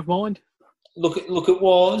it front of mind? Look, it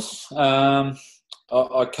was. I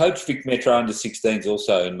coached Vic Metro under 16s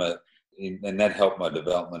also and that helped my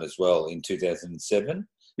development as well in 2007.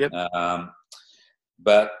 Yep.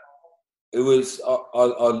 But it was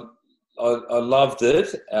I loved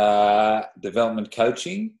it, development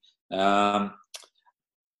coaching. But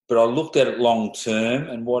I looked at it long term,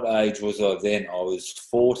 and what age was I then? I was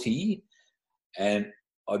 40, and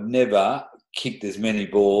I'd never kicked as many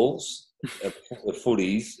balls at the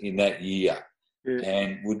footies in that year,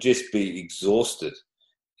 and would just be exhausted.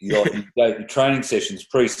 You go to training sessions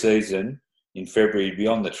pre-season in February, you'd be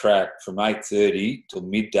on the track from 8:30 till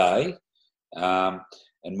midday, and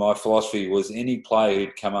my philosophy was any player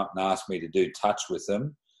who'd come up and ask me to do touch with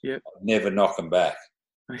them, I'd never knock them back.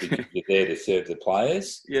 Because you're there to serve the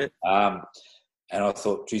players. Yeah. And I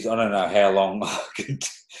thought, geez, I don't know how long I can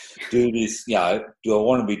do this. Do I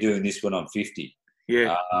want to be doing this when I'm 50?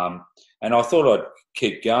 Yeah. And I thought I'd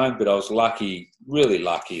keep going, but I was lucky, really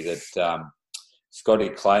lucky that Scotty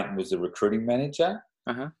Clayton was the recruiting manager,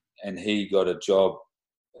 and he got a job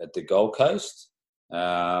at the Gold Coast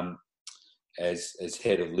as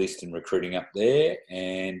head of list and recruiting up there,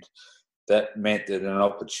 and that meant that an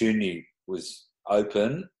opportunity was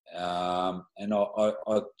open, and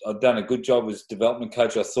I'd done a good job as development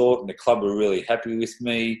coach, I thought, and the club were really happy with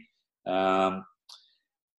me.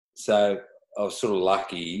 So I was sort of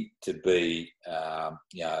lucky to be,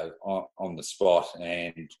 on the spot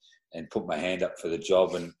and put my hand up for the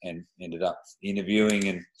job and ended up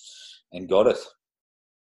interviewing and got it.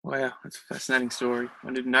 Wow, that's a fascinating story.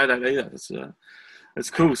 I didn't know that either. That's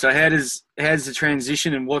cool. So how does the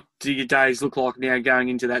transition, and what do your days look like now going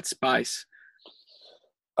into that space?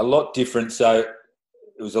 A lot different. So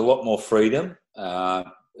it was a lot more freedom.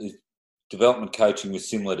 Development coaching was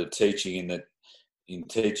similar to teaching in that in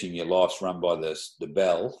teaching your life's run by the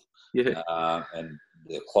bell and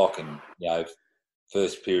the clock, and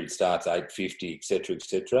first period starts 8:50, etc.,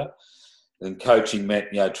 etc. and coaching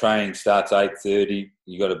meant, training starts 8:30.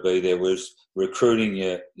 You got to be there. Whereas recruiting,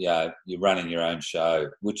 you're running your own show,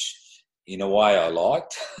 which in a way I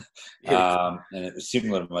liked. Yeah. And it was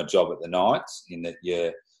similar to my job at the Knights in that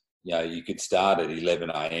you could start at 11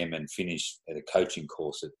 a.m. and finish at a coaching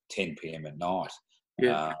course at 10 p.m. at night.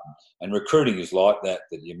 Yeah. And recruiting is like that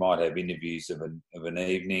you might have interviews of an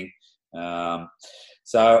evening.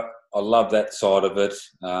 So I love that side of it.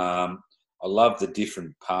 I love the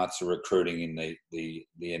different parts of recruiting in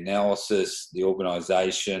the analysis, the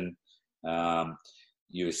organisation.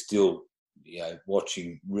 You are still,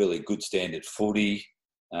 watching really good standard footy,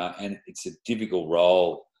 and it's a difficult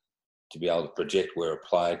role to be able to project where a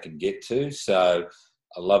player can get to. So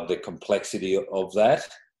I love the complexity of that.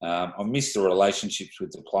 I miss the relationships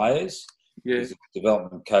with the players. Yeah. As a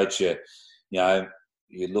development coach, you're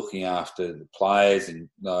looking after the players, and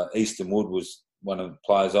Easton Wood was one of the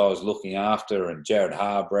players I was looking after, and Jared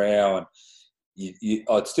Harbrow, and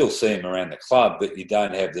I'd still see him around the club, but you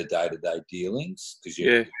don't have the day-to-day dealings because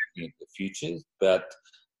you're looking at the futures. But,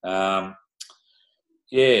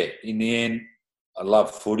 in the end, I love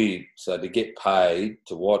footy. So to get paid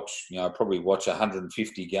to watch, probably watch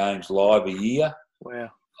 150 games live a year. Wow.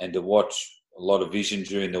 And to watch a lot of vision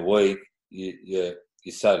during the week, you're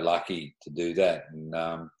so lucky to do that.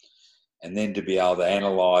 And then to be able to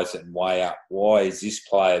analyse it and weigh up, why is this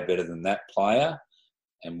player better than that player?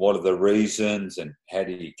 And what are the reasons, and how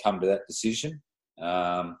do you come to that decision?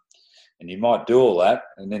 And you might do all that,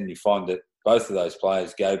 and then you find that both of those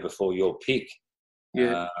players go before your pick.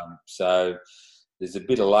 Yeah. So there's a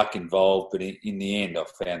bit of luck involved, but in the end,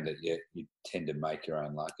 I've found that you tend to make your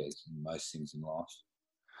own luck, as in most things in life.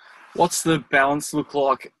 What's the balance look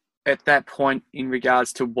like at that point in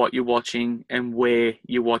regards to what you're watching and where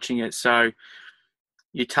you're watching it? So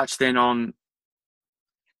you touched then on,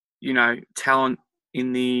 talent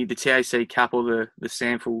in the TAC Cup or the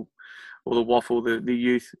Sample or the Waffle, the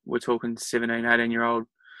youth. We're talking 17, 18-year-old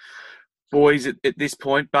boys at this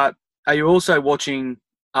point. But are you also watching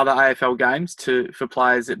other AFL games for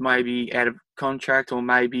players that may be out of contract or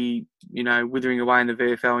maybe, withering away in the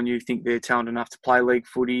VFL and you think they're talented enough to play league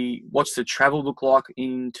footy? What's the travel look like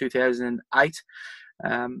in 2008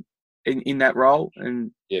 in that role?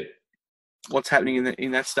 And what's happening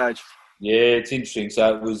in that stage? Yeah, it's interesting.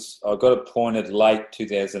 So I got appointed late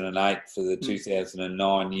 2008 for the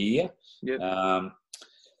 2009 year. Yep.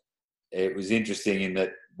 It was interesting in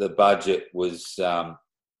that the budget was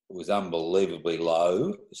unbelievably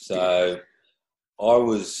low. So I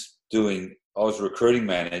was recruiting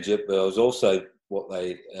manager, but I was also what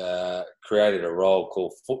they created a role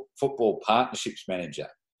called football partnerships manager.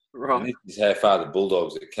 Right. And this is how far the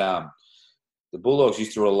Bulldogs had come. The Bulldogs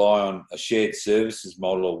used to rely on a shared services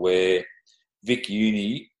model where Vic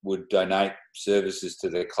Uni would donate services to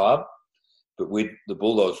the club, but the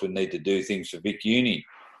Bulldogs would need to do things for Vic Uni.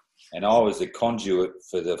 And I was the conduit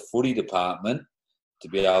for the footy department to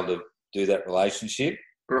be able to do that relationship.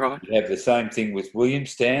 Right. We'd have the same thing with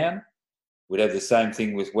Williamstown. We'd have the same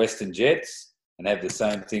thing with Western Jets and have the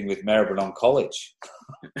same thing with Maribyrnong College.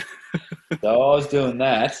 So I was doing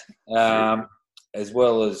that as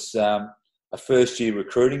well as a first-year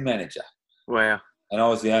recruiting manager. Wow. And I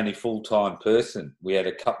was the only full-time person. We had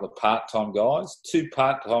a couple of part-time guys, 2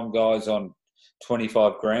 part-time guys on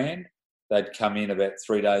 25 grand. They'd come in about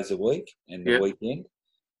 3 days a week and the weekend.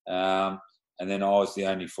 And then I was the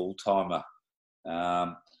only full-timer.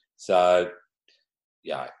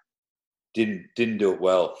 Didn't do it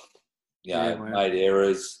well. Made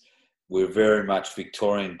errors. We're very much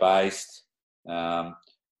Victorian-based.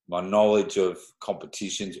 My knowledge of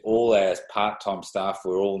competitions, all our part-time staff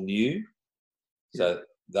were all new. So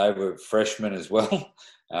they were freshmen as well.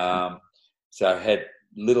 So I had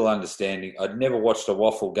little understanding. I'd never watched a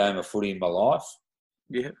Waffle game of footy in my life.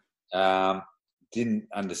 Yeah. Didn't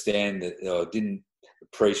understand that, or didn't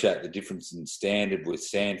appreciate the difference in standard with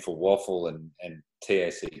Sandford Waffle and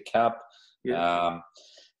TAC Cup. Yeah.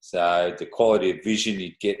 So the quality of vision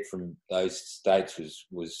you'd get from those states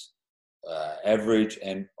was average,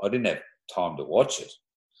 and I didn't have time to watch it.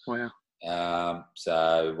 Wow.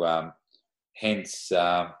 Hence,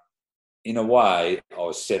 in a way, I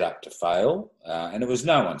was set up to fail, and it was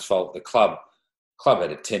no one's fault. The club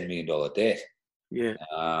had a $10 million debt. Yeah.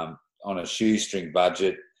 On a shoestring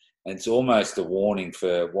budget, and it's almost a warning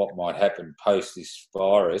for what might happen post this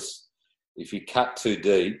virus. If you cut too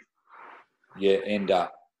deep, you end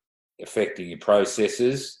up affecting your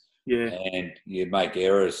processes, and you make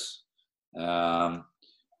errors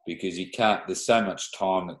because you can't. There's so much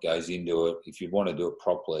time that goes into it. If you want to do it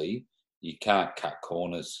properly, you can't cut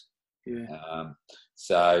corners. Yeah.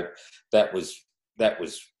 So that was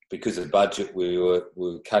because of budget, we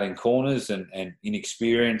were cutting corners and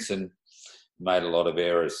inexperience and made a lot of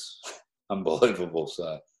errors. Unbelievable.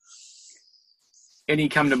 So, any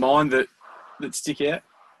come to mind that stick out?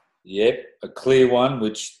 Yep, a clear one,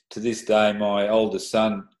 which to this day my oldest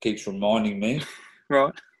son keeps reminding me.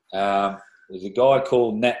 Right. There's a guy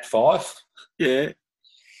called Nat Fife. Yeah.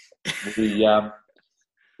 He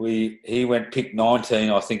went pick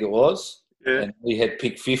 19, I think it was, and we had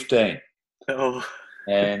pick 15. Oh.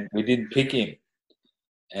 And we didn't pick him.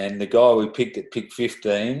 And the guy we picked at pick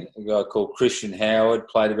 15, a guy called Christian Howard,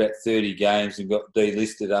 played about 30 games and got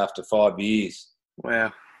delisted after 5 years.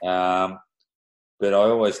 Wow. But I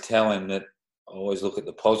always tell him that I always look at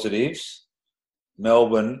the positives.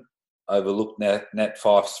 Melbourne overlooked Nat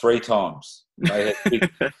Fife 3 times. They had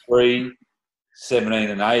picked 3, 17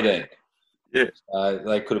 and 18. Yeah.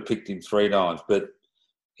 They could have picked him 3 times. But,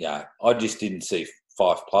 yeah, I just didn't see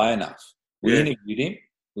Fife play enough. We interviewed him.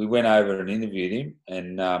 We went over and interviewed him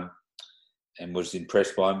and was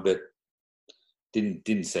impressed by him, but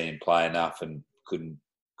didn't see him play enough and couldn't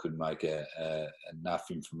make enough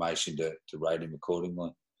information to rate him accordingly.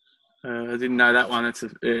 I didn't know that one.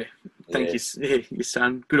 Thank you, your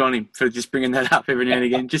son. Good on him for just bringing that up every now and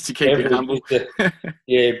again, just to keep you humble.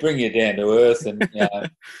 Bring you down to earth, and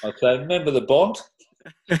I'd say, remember the Bond?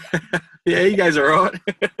 Yeah, he goes all right.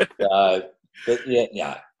 But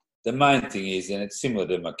the main thing is, and it's similar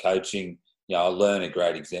to my coaching. I learn a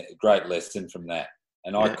great lesson from that,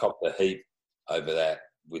 and I copped a heap over that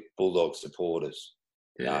with Bulldog supporters.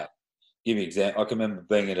 Yeah. Give you an example. I can remember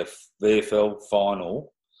being at a VFL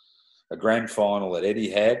final, a grand final that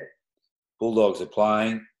Eddie had. Bulldogs are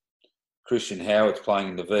playing. Christian Howard's playing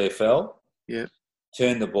in the VFL. Yeah.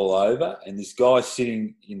 Turned the ball over, and this guy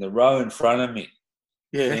sitting in the row in front of me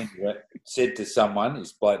said to someone,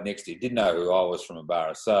 his bloke next to him, didn't know who I was from a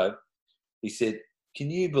bar. So he said,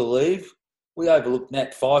 "Can you believe we overlooked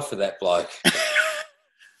Nat Fife for that bloke?"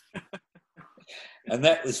 And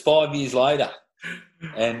that was 5 years later.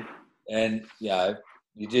 And you're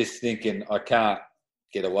just thinking, I can't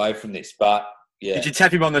get away from this. But, Did you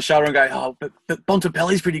tap him on the shoulder and go, "Oh, but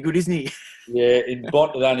Bontempelli's pretty good, isn't he?" Yeah,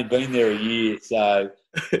 Bont had only been there a year. So,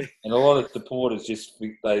 and a lot of supporters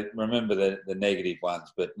they remember the negative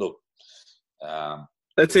ones. But look.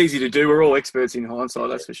 That's easy to do. We're all experts in hindsight,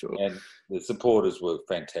 that's for sure. And the supporters were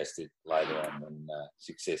fantastic later on when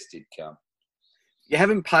success did come. You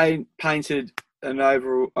haven't painted an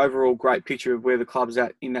overall great picture of where the club's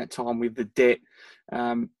at in that time with the debt,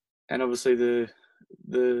 and obviously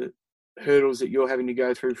the hurdles that you're having to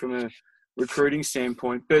go through from a recruiting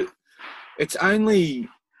standpoint. But it's only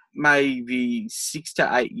maybe 6 to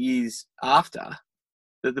 8 years after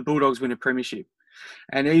that the Bulldogs win a premiership,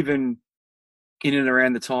 and even in and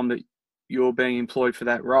around the time that you're being employed for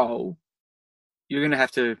that role, you're going to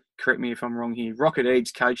have to correct me if I'm wrong here. Rocket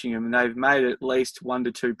Eads coaching them, and they've made at least 1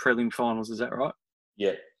 to 2 prelim finals. Is that right?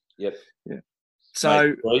 Yep. Yeah.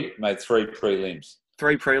 So made 3 prelims.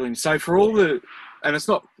 3 prelims. So for all and it's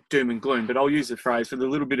not doom and gloom, but I'll use the phrase for the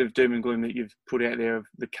little bit of doom and gloom that you've put out there of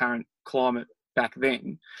the current climate back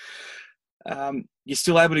then. You're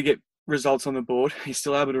still able to get results on the board. You're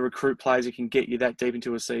still able to recruit players that can get you that deep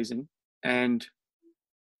into a season. And,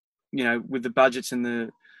 with the budgets and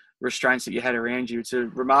the restraints that you had around you, it's a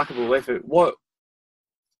remarkable effort.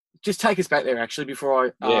 Just take us back there, actually, before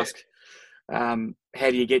I ask, how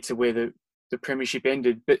do you get to where the premiership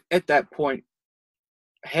ended? But at that point,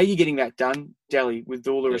 how are you getting that done, Delly, with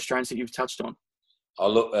all the restraints that you've touched on?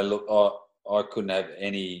 I couldn't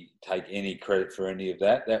take any credit for any of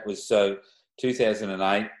that. That was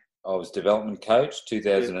 2008, I was development coach,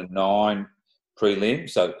 2009, prelim,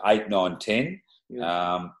 so 8, 9, 10.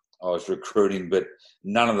 I was recruiting, but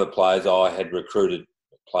none of the players I had recruited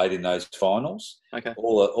played in those finals. Okay.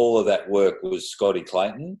 All of that work was Scotty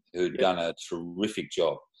Clayton, who'd done a terrific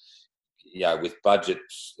job. With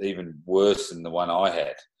budgets even worse than the one I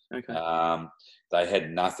had. Okay. They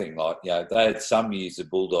had nothing they had some years the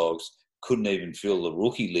Bulldogs couldn't even fill the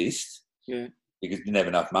rookie list because they didn't have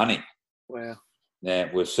enough money. Wow. Now,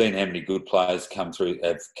 we've seen how many good players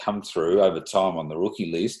have come through over time on the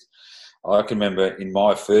rookie list. I can remember in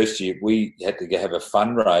my first year, we had to have a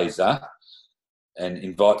fundraiser and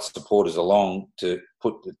invite supporters along to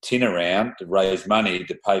put the tin around to raise money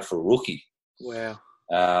to pay for a rookie. Wow.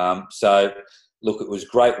 So, look, it was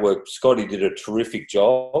great work. Scotty did a terrific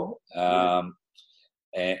job and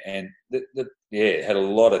had a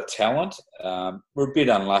lot of talent. We're a bit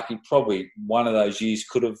unlucky. Probably one of those years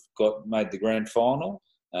could have made the grand final.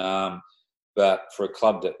 But for a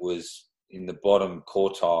club that was in the bottom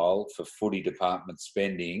quartile for footy department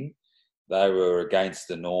spending, they were against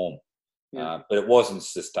the norm. but it wasn't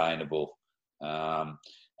sustainable.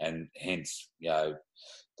 And hence, the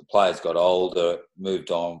players got older, moved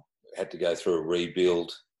on, had to go through a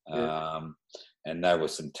rebuild. And there were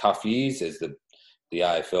some tough years as the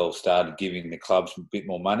AFL started giving the clubs a bit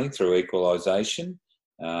more money through equalisation.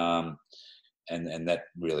 And that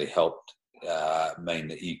really helped mean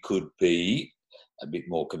that you could be a bit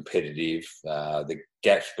more competitive. The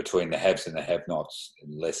gaps between the haves and the have-nots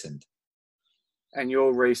lessened. And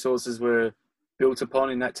your resources were built upon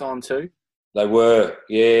in that time too? They were,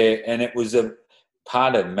 yeah. And it was a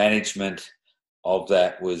part of management of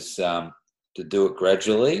that was to do it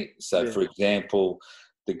gradually. So, for example,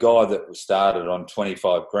 the guy that started on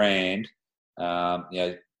 25 grand,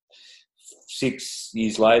 6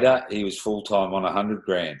 years later, he was full-time on 100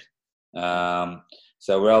 grand.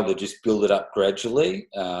 So we're able to just build it up gradually.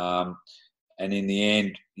 And in the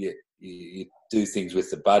end, you do things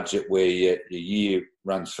with the budget where your year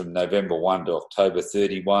runs from November 1 to October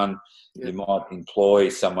 31. You might employ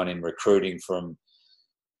someone in recruiting from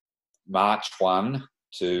March 1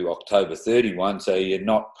 to October 31, so you're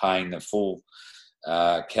not paying the full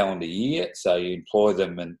calendar year. So you employ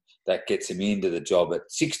them, and that gets them into the job at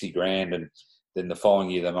 60 grand, and then the following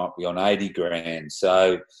year they might be on 80 grand.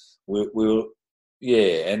 So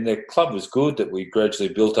and the club was good that we gradually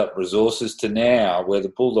built up resources to now where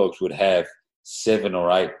the Bulldogs would have 7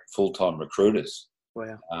 or 8 full-time recruiters.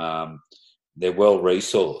 Wow. They're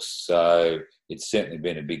well-resourced, so it's certainly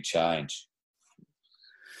been a big change.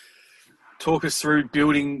 Talk us through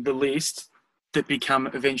building the list that become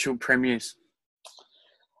eventual premiers.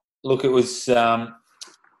 Look, it was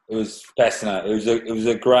fascinating. It was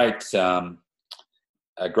a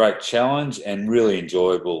great challenge and really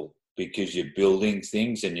enjoyable because you're building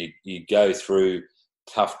things and you go through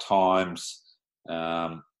tough times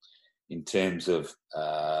in terms of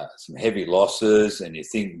some heavy losses, and you're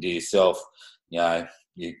thinking to yourself, you're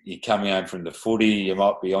coming home from the footy, you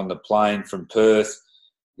might be on the plane from Perth,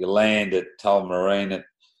 you land at Tullamarine at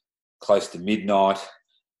close to midnight,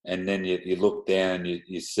 and then you look down and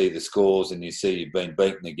you see the scores and you see you've been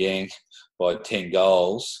beaten again by 10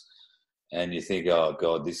 goals, and you think, oh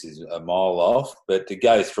God, this is a mile off. But to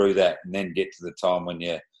go through that and then get to the time when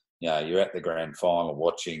you're at the grand final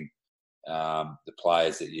watching the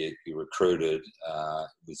players that you recruited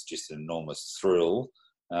was just an enormous thrill.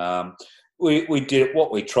 We did it.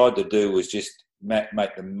 What we tried to do was just make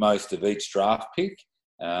the most of each draft pick.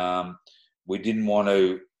 We didn't want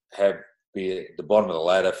to be at the bottom of the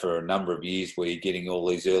ladder for a number of years where you're getting all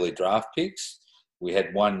these early draft picks. We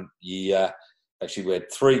had 1 year, actually we had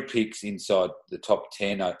 3 picks inside the top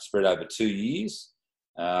 10 spread over 2 years.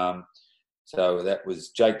 So that was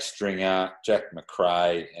Jake Stringer, Jack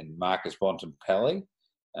McRae and Marcus Bontempelli.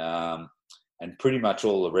 And pretty much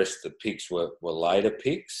all the rest of the picks were later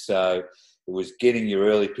picks. So it was getting your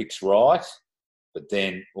early picks right, but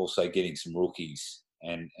then also getting some rookies.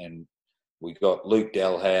 And we got Luke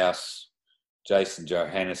Dalhouse, Jason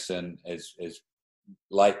Johannesson as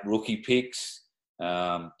late rookie picks.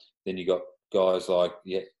 Then you got guys like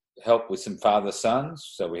help with some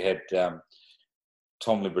father-sons. So we had Tom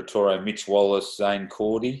Liberatore, Mitch Wallace, Zane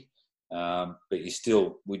Cordy. But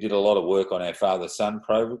we did a lot of work on our father-son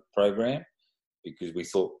program because we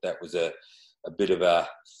thought that was a bit of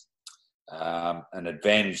an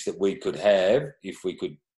advantage that we could have if we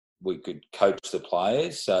could coach the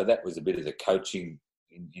players. So that was a bit of the coaching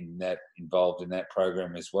in that involved in that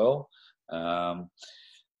program as well.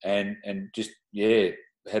 And just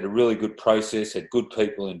had a really good process, had good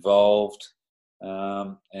people involved,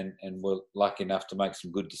 and were lucky enough to make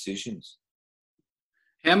some good decisions.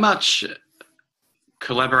 How much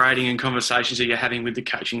collaborating and conversations are you having with the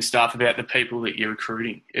coaching staff about the people that you're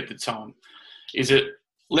recruiting at the time? Is it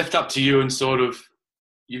left up to you and sort of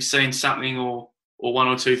you've seen something or 1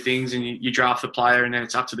 or 2 things and you draft the player and then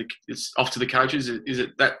it's off to the coaches? Is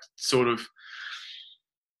it that sort of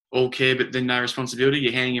all care but then no responsibility?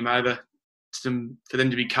 You're handing them over to them for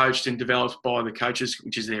them to be coached and developed by the coaches,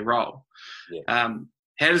 which is their role. Yeah. How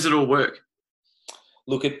does it all work?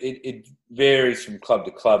 Look, it varies from club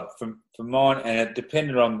to club. For mine, and it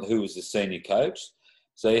depended on who was the senior coach.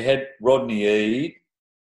 So you had Rodney Eade,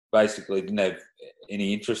 basically didn't have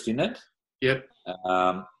any interest in it. Yep.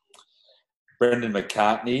 Brendan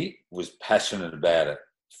McCartney was passionate about it,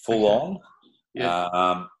 full on.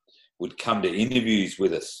 Yep. Would come to interviews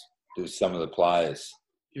with us, with some of the players.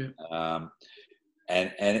 Yeah.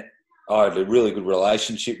 And I had a really good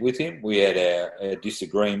relationship with him. We had our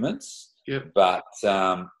disagreements. Yep. But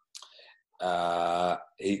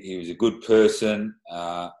he was a good person,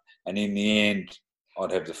 and in the end,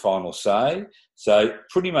 I'd have the final say. So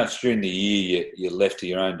pretty much during the year, you're left to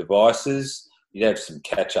your own devices. You'd have some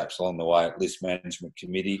catch-ups along the way at list management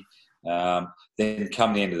committee. Then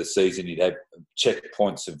come the end of the season, you'd have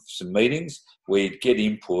checkpoints of some meetings where you'd get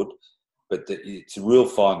input, but it's a real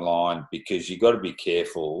fine line because you've got to be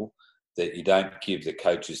careful that you don't give the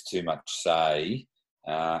coaches too much say,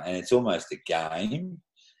 and it's almost a game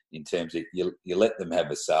in terms of you let them have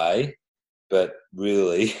a say, but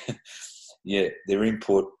really, yeah, their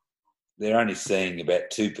input, they're only seeing about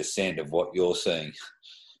 2% of what you're seeing.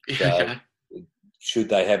 So should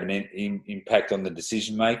they have an impact on the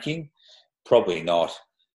decision making? Probably not.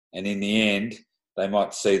 And in the end, they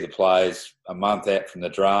might see the players a month out from the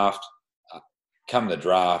draft. Come the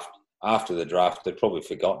draft, after the draft, they've probably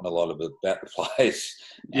forgotten a lot about the players.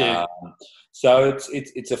 Yeah. So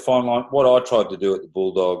it's a fine line. What I tried to do at the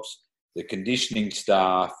Bulldogs, the conditioning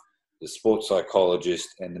staff, the sports psychologist,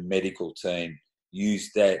 and the medical team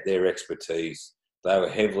used their expertise. They were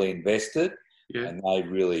heavily invested, and they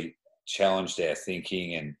really challenged our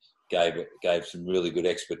thinking and gave some really good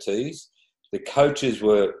expertise. The coaches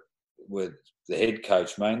were the head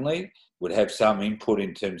coach mainly, would have some input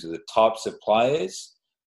in terms of the types of players,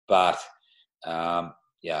 but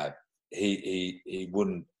he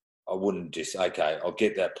wouldn't. I wouldn't just I'll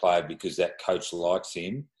get that player because that coach likes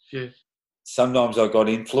him. Yeah. Sometimes I got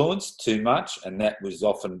influenced too much, and that was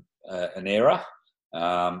often an error.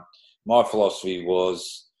 My philosophy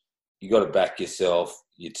was you got to back yourself,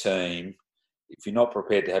 your team. If you're not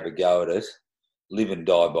prepared to have a go at it, live and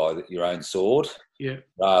die by your own sword,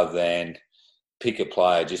 rather than pick a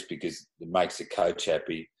player just because it makes the coach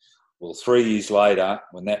happy. Well, 3 years later,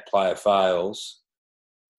 when that player fails,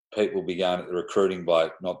 people will be going at the recruiting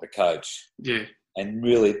bloke, not the coach. Yeah. And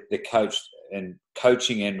really, the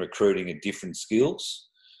coaching and recruiting are different skills.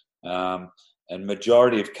 And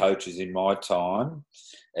majority of coaches in my time,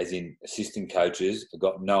 as in assistant coaches, have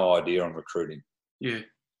got no idea on recruiting. Yeah.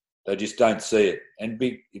 They just don't see it. And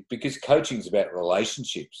because coaching is about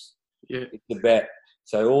relationships. Yeah. It's about,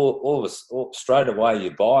 so all straight away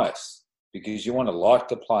you're biased because you want to like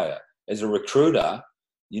the player. As a recruiter,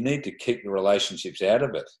 you need to keep the relationships out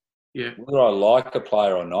of it. Yeah. Whether I like a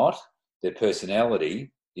player or not, their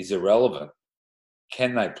personality is irrelevant.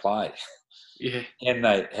 Can they play? Yeah.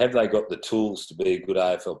 Have they got the tools to be a good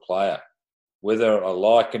AFL player? Whether I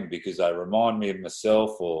like them because they remind me of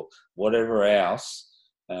myself or whatever else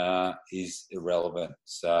is irrelevant.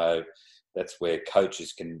 So that's where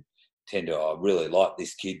coaches can tend to, I really like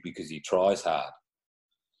this kid because he tries hard.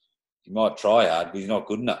 He might try hard, but he's not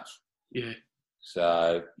good enough. Yeah.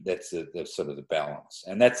 So that's the sort of the balance.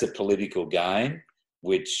 And that's a political game,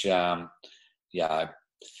 which, as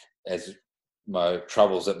my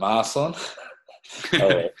troubles at Marcelin,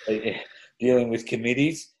 dealing with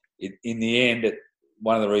committees, in the end,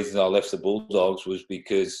 one of the reasons I left the Bulldogs was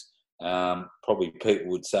because probably people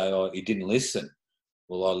would say, oh, he didn't listen.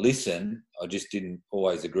 Well, I listened. I just didn't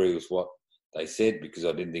always agree with what they said because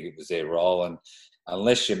I didn't think it was their role. And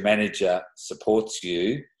unless your manager supports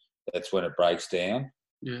you, that's when it breaks down.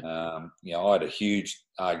 Yeah. I had a huge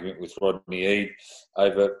argument with Rodney Eade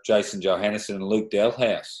over Jason Johannesson and Luke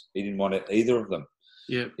Dalhouse. He didn't want either of them.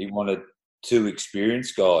 Yeah. He wanted two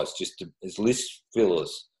experienced guys just as list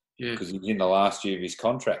fillers because he's in the last year of his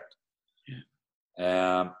contract.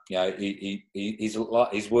 Yeah.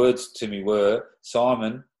 His words to me were,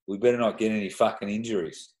 Simon, we better not get any fucking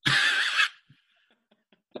injuries.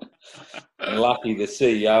 And lucky the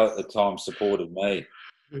CEO at the time supported me.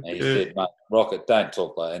 And he said, mate, Rocket, don't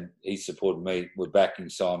talk like that. And he supported me. We're backing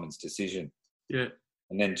Simon's decision. Yeah.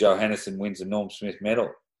 And then Johannesson wins the Norm Smith medal.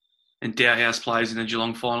 And Dowhouse plays in the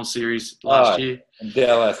Geelong final series last year. And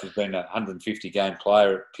Dowhouse has been a 150-game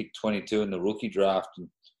player, picked 22 in the rookie draft. And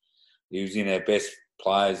he was in our best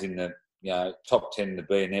players in the top 10 in the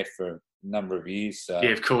BNF for a number of years. So. Yeah,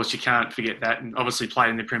 of course, you can't forget that. And obviously played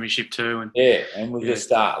in the Premiership too. And was a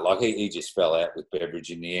star. Like, he just fell out with Beveridge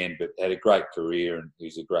in the end, but had a great career and he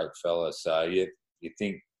was a great fella. So, you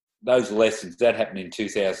think those lessons, that happened in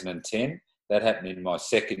 2010. That happened in my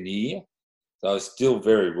second year. So I was still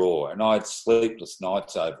very raw and I had sleepless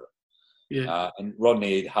nights over it. Yeah. And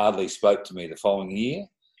Rodney hardly spoke to me the following year.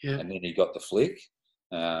 Yeah. And then he got the flick,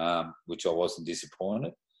 which I wasn't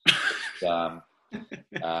disappointed.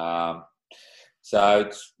 So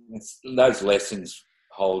it's those lessons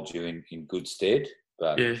hold you in good stead.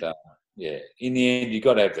 But, in the end, you've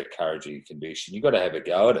got to have the courage of your conviction. You've got to have a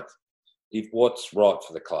go at it. What's right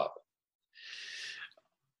for the club.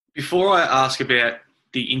 Before I ask about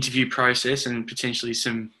the interview process and potentially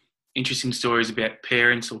some interesting stories about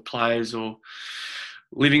parents or players or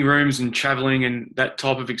living rooms and travelling and that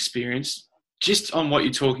type of experience, just on what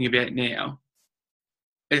you're talking about now,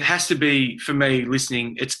 it has to be, for me,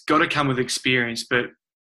 listening, it's got to come with experience. But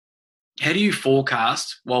how do you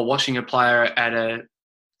forecast while watching a player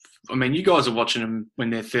I mean, you guys are watching them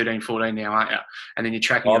when they're 13, 14 now, aren't you? And then you're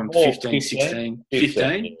tracking them 15, 16,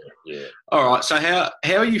 15? Yeah. All right. So how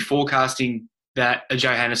are you forecasting that a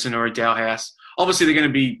Johannisen or a Dalhouse, obviously they're going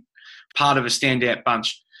to be part of a standout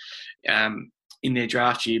bunch in their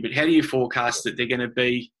draft year, but how do you forecast that they're going to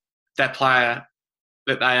be that player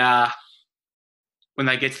that they are when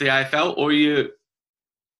they get to the AFL? Or are you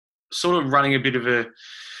sort of running a bit of a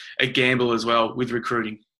gamble as well with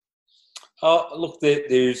recruiting? Oh, look,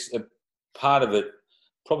 there's a part of it,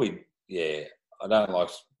 probably,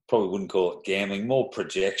 probably wouldn't call it gambling, more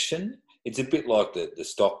projection. It's a bit like the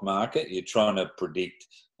stock market. You're trying to predict,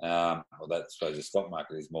 I suppose the stock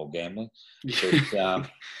market is more gambling, but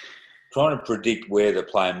trying to predict where the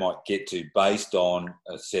player might get to based on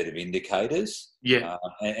a set of indicators. Yeah.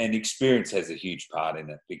 And experience has a huge part in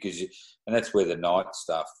it and that's where the Knight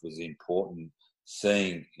stuff was important.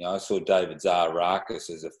 Seeing, I saw David Zaharakis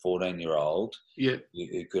as a 14-year-old. Yeah.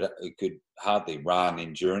 Who could hardly run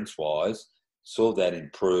endurance-wise. Saw that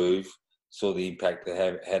improve. Saw the impact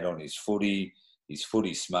it had on his footy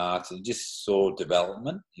smarts, and just saw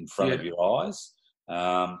development in front of your eyes.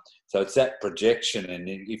 So it's that projection, and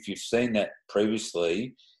if you've seen that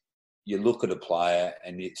previously, you look at a player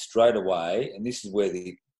and you straight away, and this is where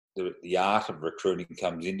the art of recruiting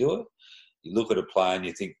comes into it. You look at a player and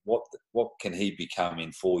you think, what can he become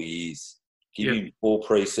in 4 years? Give him 4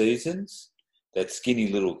 pre-seasons. That skinny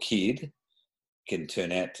little kid can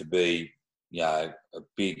turn out to be, a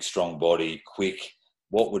big, strong body, quick.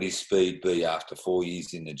 What would his speed be after 4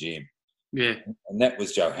 years in the gym? Yeah. And that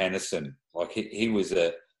was Johannisen. Like he was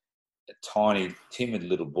a tiny, timid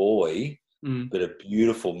little boy, but a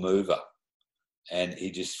beautiful mover. And he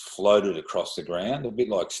just floated across the ground, a bit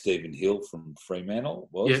like Stephen Hill from Fremantle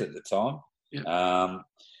was at the time. Yeah.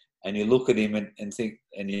 And you look at him and think,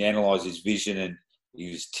 and you analyse his vision, and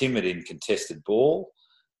he was timid in contested ball,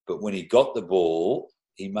 but when he got the ball,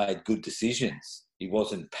 he made good decisions. He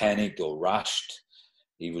wasn't panicked or rushed.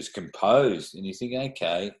 He was composed, and you think,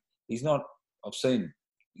 okay, he's not. I've seen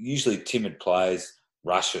usually timid players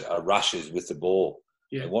are rushers with the ball.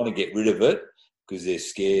 Yeah. They want to get rid of it because they're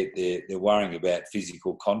scared. They're worrying about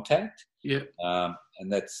physical contact. Yeah.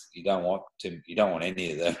 And that's you don't want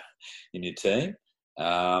any of them in your team.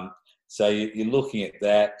 So you're looking at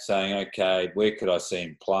that, saying, okay, where could I see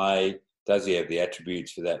him play? Does he have the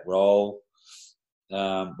attributes for that role?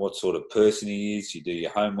 What sort of person he is? You do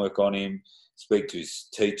your homework on him. Speak to his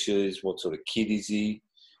teachers. What sort of kid is he?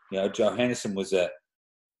 Johannisen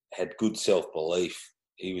had good self-belief.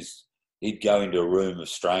 He'd go into a room of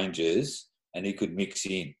strangers and he could mix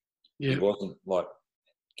in. Yeah. He wasn't like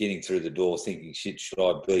getting through the door thinking, shit, should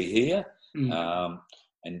I be here?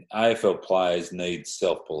 And AFL players need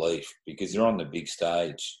self-belief because they're on the big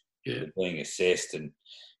stage. Yeah. They're being assessed. And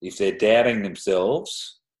if they're doubting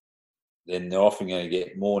themselves, then they're often going to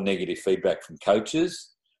get more negative feedback from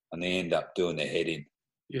coaches and they end up doing their head in.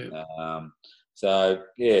 Yeah.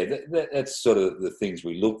 That's sort of the things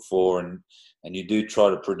we look for. And you do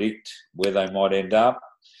try to predict where they might end up.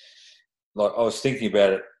 Like I was thinking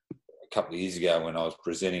about it a couple of years ago when I was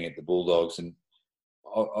presenting at the Bulldogs, and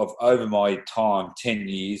I've over my time, 9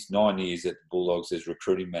 years at the Bulldogs as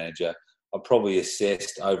recruiting manager, I've probably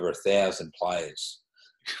assessed over 1,000 players,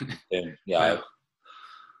 and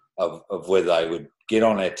of where they would get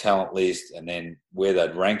on our talent list, and then where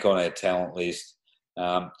they'd rank on our talent list,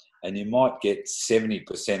 and you might get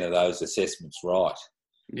 70% of those assessments right.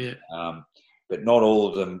 Yeah. But not all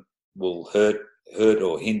of them will hurt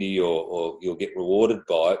or hinder you, or you'll get rewarded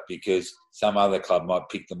by it because some other club might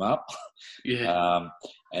pick them up. Yeah.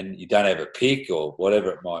 And you don't have a pick or whatever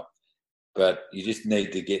it might. But you just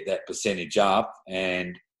need to get that percentage up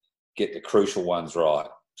and get the crucial ones right.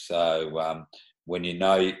 So when you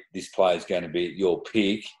know this player is going to be your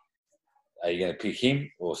pick, are you going to pick him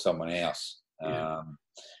or someone else? Yeah.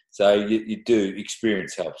 So you do.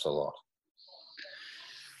 Experience helps a lot.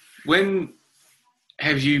 When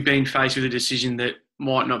have you been faced with a decision that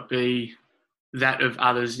might not be that of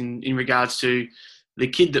others in regards to the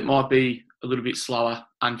kid that might be a little bit slower,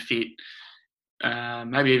 unfit,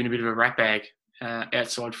 maybe even a bit of a rat bag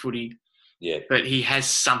outside footy? Yeah. But he has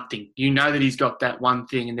something. You know that he's got that one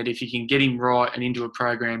thing, and that if you can get him right and into a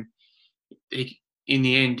program, in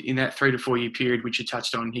the end, in that 3 to 4 year period, which you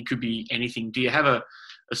touched on, he could be anything. Do you have a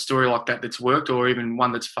story like that that's worked, or even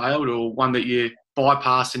one that's failed, or one that you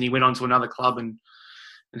bypassed and he went on to another club and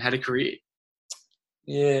had a career?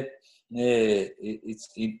 Yeah. It's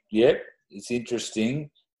interesting.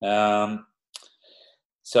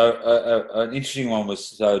 So an interesting one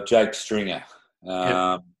was Jake Stringer,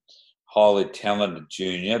 highly talented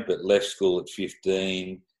junior, but left school at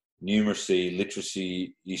 15, numeracy,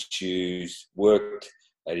 literacy issues, worked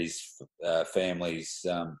at his family's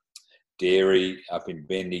dairy up in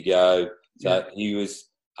Bendigo. So he was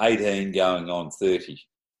 18 going on 30.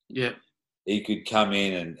 Yeah. He could come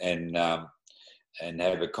in and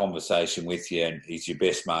have a conversation with you, and he's your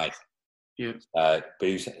best mate. Yeah. But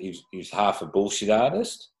he was half a bullshit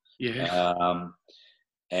artist. Yeah.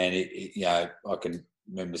 And I can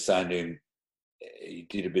remember saying to him, he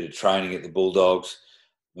did a bit of training at the Bulldogs.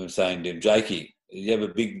 I remember saying to him, Jakey, did you have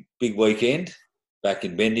a big weekend back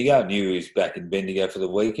in Bendigo? I knew he was back in Bendigo for the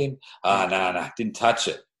weekend. No, didn't touch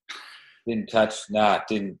it. Didn't.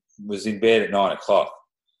 Was in bed at 9 o'clock.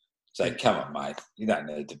 So come on, mate, you don't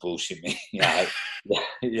need to bullshit me. You're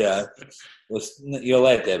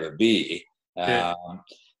allowed to have a beer.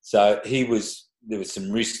 So there was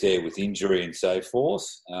some risk there with injury and so forth.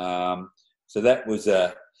 So that was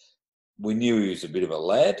we knew he was a bit of a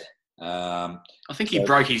lad. I think he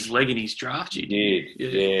broke his leg in his draft year. He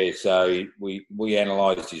did, yeah. So we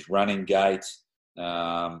analysed his running gait. We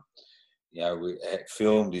had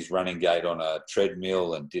filmed his running gait on a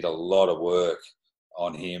treadmill and did a lot of work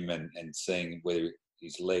on him and seeing whether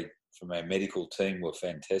his leg from our medical team were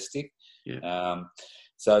fantastic. Yeah.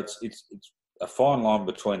 So it's a fine line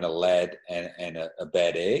between a lad and a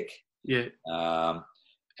bad egg. Yeah.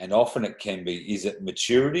 And often it can be, is it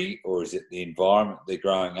maturity or is it the environment they're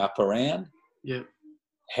growing up around? Yeah.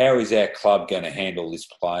 How is our club going to handle this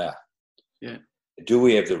player? Yeah. Do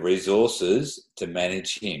we have the resources to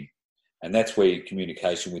manage him? And that's where your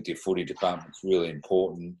communication with your footy department is really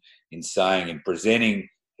important in saying and presenting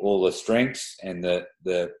all the strengths and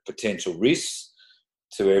the potential risks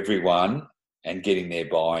to everyone and getting their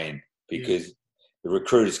buy-in, because the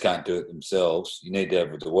recruiters can't do it themselves. You need to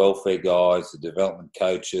have the welfare guys, the development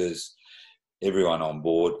coaches, everyone on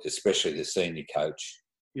board, especially the senior coach,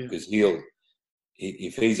 because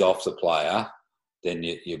if he's off the player, then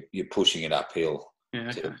you're pushing it uphill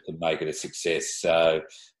to make it a success. So,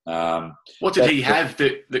 what did he have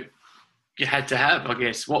that you had to have? I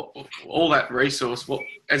guess all that resource. What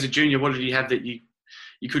as a junior, what did he have that you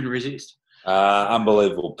couldn't resist?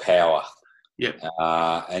 Unbelievable power. Yeah.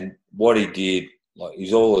 And what he did, like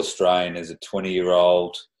he's all Australian as a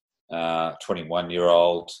 20-year-old,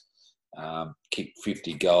 21-year-old, kicked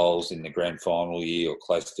 50 goals in the grand final year or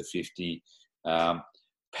close to 50.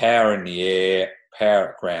 Power in the air, power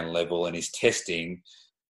at ground level, and his testing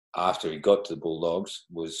after he got to the Bulldogs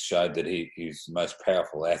showed that he was the most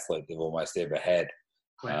powerful athlete they've almost ever had.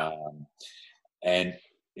 Wow. And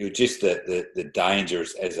it was just the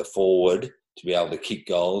dangers as a forward to be able to kick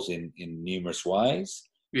goals in numerous ways.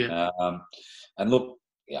 Yeah. And look,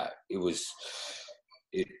 it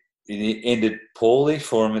ended poorly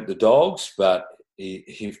for him at the Dogs, but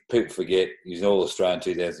if people forget, he's All-Australian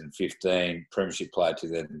 2015, Premiership player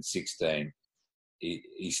 2016.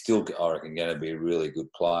 He's still, I reckon, going to be a really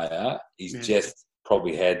good player. He's just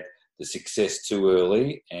probably had the success too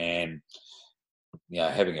early, and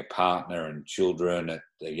having a partner and children at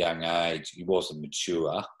a young age, he wasn't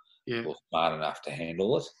mature or smart enough to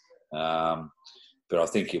handle it. But I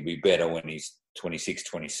think he'll be better when he's 26,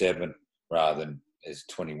 27 rather than as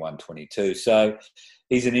 21, 22. So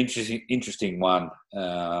he's an interesting one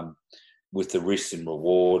with the risk and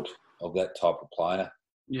reward of that type of player.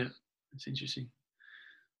 Yeah, that's interesting.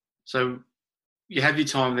 So you have your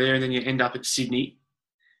time there and then you end up at Sydney.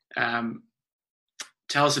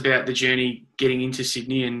 Tell us about the journey getting into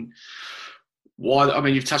Sydney and why. I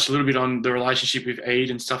mean, you've touched a little bit on the relationship with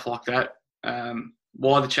Eid and stuff like that.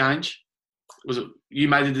 Why the change? Was it you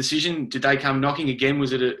made the decision? Did they come knocking again?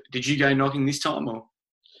 Did you go knocking this time or?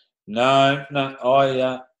 No.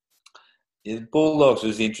 The Bulldogs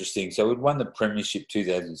was interesting. So we'd won the Premiership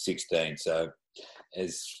 2016. So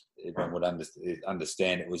as everyone would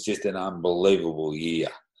understand, it was just an unbelievable year.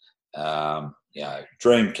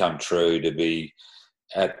 Dream come true to be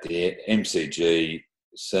at the MCG,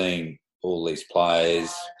 seeing all these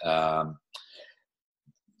players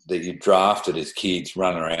that you drafted as kids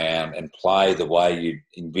run around and play the way you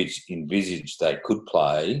envisaged they could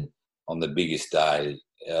play on the biggest day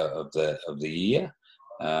of the year.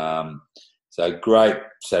 So great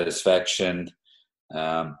satisfaction.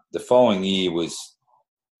 The following year was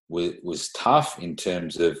tough in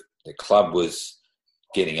terms of the club was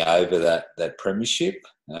getting over that premiership.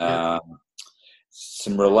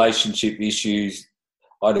 Some relationship issues.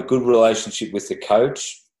 I had a good relationship with the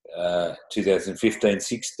coach,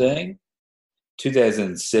 2015-16.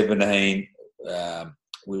 2017,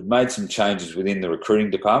 we'd made some changes within the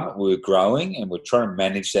recruiting department. We were growing and we're trying to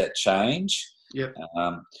manage that change. Yep.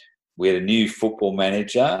 We had a new football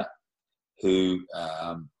manager who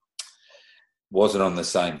wasn't on the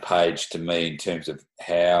same page to me in terms of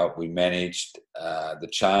how we managed the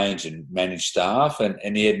change and managed staff.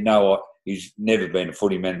 And he had he's never been a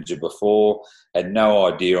footy manager before, had no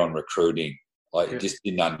idea on recruiting. He just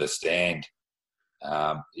didn't understand.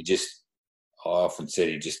 I often said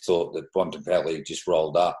he just thought that Bontempelli just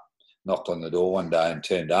rolled up, knocked on the door one day and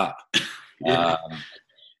turned up.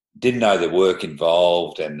 Didn't know the work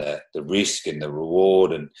involved and the risk and the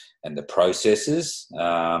reward and the processes.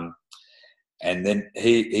 And then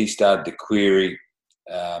he started to query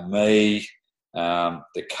me.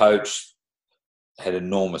 The coach had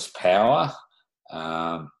enormous power.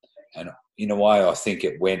 And in a way, I think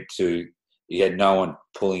it went to, he had no one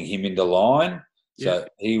pulling him into line. So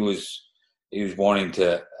he was wanting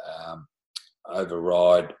to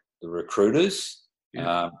override the recruiters. He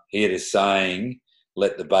had a saying,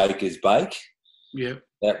 let the bakers bake. Yeah.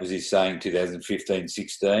 That was his saying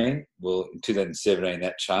 2015-16. Well, in 2017,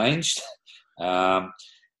 that changed. And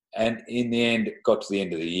in the end, it got to the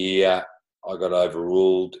end of the year, I got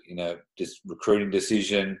overruled, this recruiting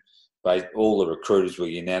decision. All the recruiters were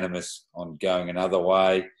unanimous on going another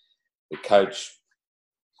way. The coach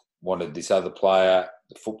wanted this other player.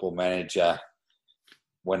 The football manager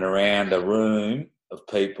went around a room of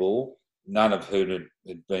people, none of whom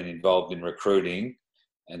had been involved in recruiting,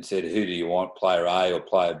 and said, who do you want, player A or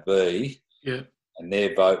player B? Yeah. And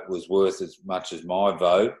their vote was worth as much as my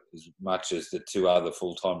vote, as much as the two other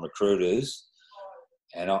full-time recruiters.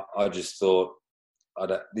 And I just thought,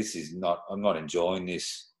 I'm not enjoying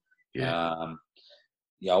this. Yeah.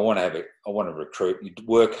 I want to recruit. You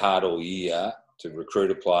work hard all year to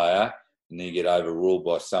recruit a player, and then you get overruled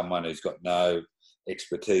by someone who's got no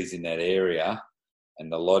expertise in that area,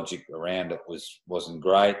 and the logic around it wasn't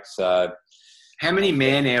great. So, how many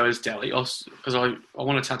man hours, Dally? Because I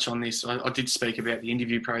want to touch on this. I did speak about the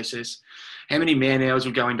interview process. How many man hours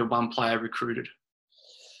will go into one player recruited?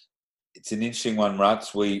 It's an interesting one,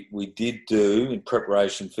 Ruts. We did do, in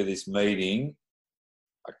preparation for this meeting,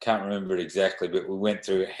 I can't remember it exactly, but we went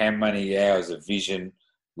through how many hours of vision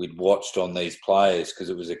we'd watched on these players, because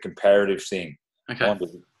it was a comparative thing. Okay. I wanted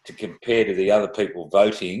to compare to the other people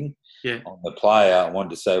voting on the player. I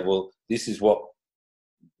wanted to say, well, this is what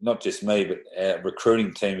not just me, but our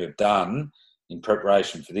recruiting team have done in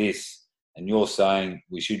preparation for this. And you're saying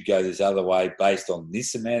we should go this other way based on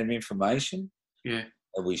this amount of information? Yeah.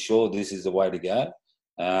 Are we sure this is the way to go?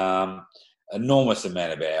 Enormous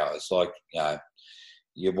amount of hours.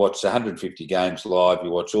 You watch 150 games live, you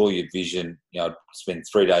watch all your vision, spend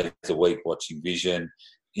 3 days a week watching vision,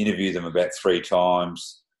 interview them about 3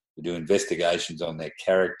 times. We do investigations on their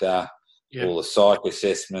character, all the psych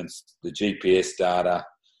assessments, the GPS data.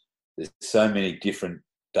 There's so many different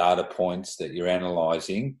data points that you're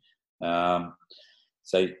analysing.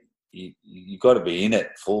 So you've got to be in it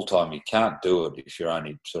full time. You can't do it if you're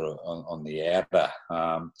only sort of on the outer.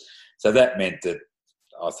 So that meant that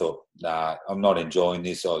I thought, nah, I'm not enjoying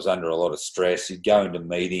this. I was under a lot of stress. You'd go into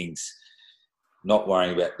meetings not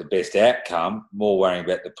worrying about the best outcome, more worrying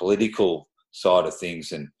about the political side of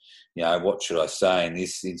things. And, what should I say in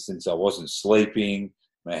this instance? I wasn't sleeping.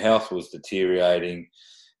 My health was deteriorating.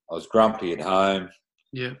 I was grumpy at home.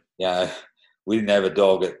 Yeah. We didn't have a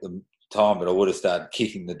dog at the time, but I would have started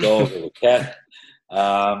kicking the dog or the cat.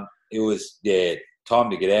 It was, time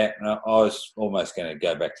to get out. And I was almost going to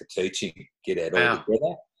go back to teaching, get out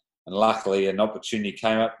altogether. And luckily, an opportunity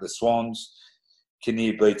came up. The Swans,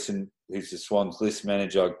 Kinnear Beatson, who's the Swans list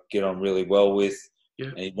manager, I get on really well with. Yeah.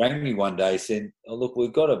 And he rang me one day, said, "Oh, look,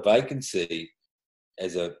 we've got a vacancy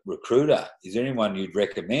as a recruiter. Is there anyone you'd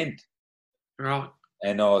recommend?" Right.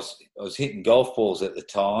 And I was hitting golf balls at the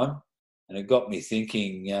time, and it got me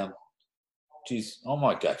thinking, geez, I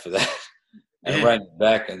might go for that. And I rang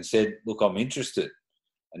back and said, look, I'm interested.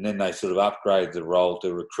 And then they sort of upgraded the role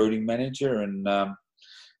to recruiting manager, and I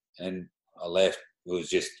left. It was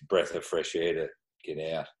just a breath of fresh air to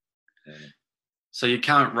get out. So your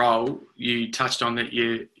current role, you touched on that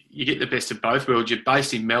you get the best of both worlds. You're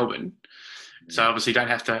based in Melbourne, so obviously you don't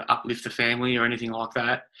have to uplift the family or anything like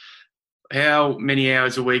that. How many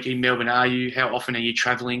hours a week in Melbourne are you? How often are you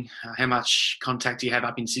travelling? How much contact do you have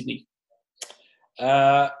up in Sydney?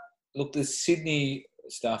 Look, the Sydney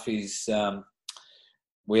stuff is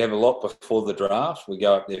we have a lot before the draft. We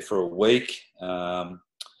go up there for a week.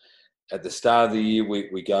 At the start of the year,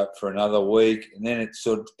 we go up for another week. And then it's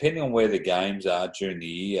sort of, depending on where the games are during the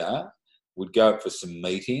year, we'd go up for some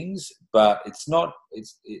meetings. But it's not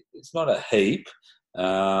a heap.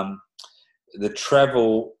 the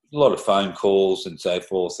travel, a lot of phone calls and so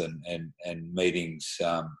forth, and meetings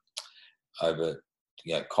over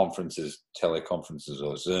conferences, teleconferences,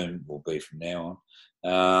 or Zoom will be from now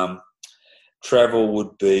on. Travel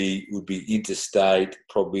would be interstate,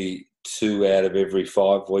 probably 2 out of every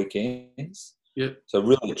 5 weekends. Yep. So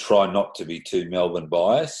really try not to be too Melbourne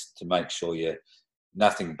biased to make sure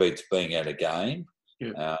nothing beats being at a game.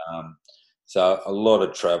 Yep. So a lot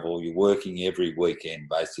of travel. You're working every weekend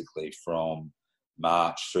basically from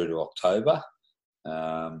March through to October.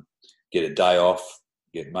 Get a day off,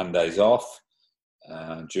 get Mondays off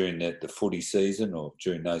during the footy season or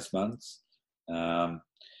during those months. So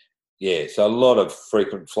a lot of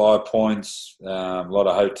frequent fly points, a lot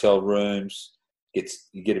of hotel rooms.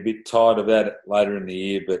 You get a bit tired of that later in the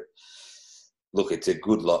year, but look, it's a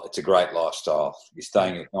great lifestyle. You're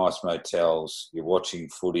staying at nice motels. You're watching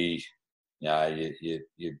footy. You're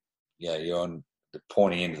on the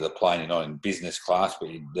pointy end of the plane. You're not in business class, but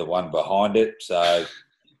you're the one behind it. So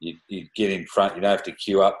you get in front. You don't have to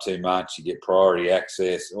queue up too much. You get priority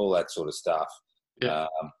access, all that sort of stuff. Yeah.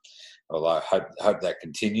 Although I hope that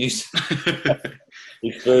continues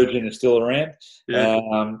if Virgin is still around.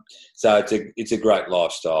 Yeah. So it's a great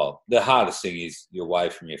lifestyle. The hardest thing is you're away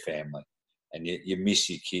from your family and you miss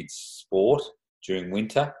your kids' sport during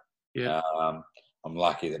winter. Yeah. I'm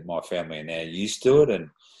lucky that my family are now used to it and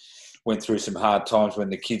went through some hard times when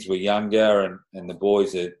the kids were younger, and the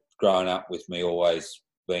boys are growing up with me always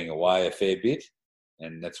being away a fair bit,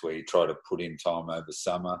 and that's where you try to put in time over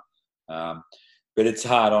summer. But it's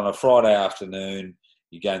hard. On a Friday afternoon,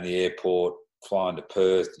 you go in the airport, fly into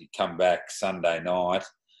Perth, you come back Sunday night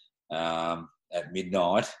at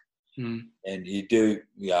midnight, and you do,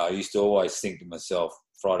 I used to always think to myself,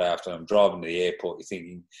 Friday afternoon, I'm driving to the airport, you're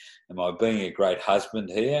thinking, am I being a great husband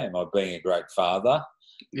here? Am I being a great father?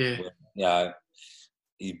 Yeah.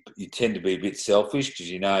 You tend to be a bit selfish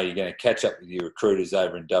because you're going to catch up with your recruiters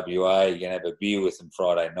over in WA, you're going to have a beer with them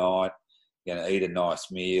Friday night, you're going to eat a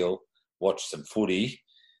nice meal, watch some footy.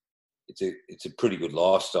 It's a pretty good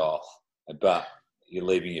lifestyle, but you're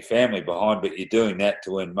leaving your family behind, but you're doing that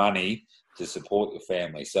to earn money to support your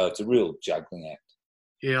family. So it's a real juggling act.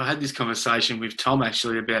 Yeah, I had this conversation with Tom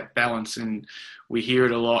actually about balance, and we hear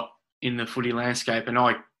it a lot in the footy landscape, and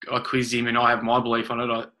I quizzed him and I have my belief on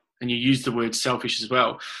it, and you used the word selfish as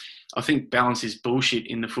well. I think balance is bullshit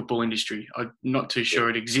in the football industry. I'm not too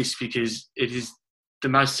sure it exists because it is the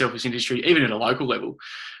most selfish industry, even at a local level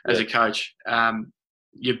as a coach.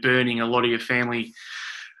 You're burning a lot of your family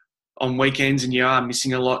on weekends and you are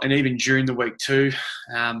missing a lot, and even during the week too.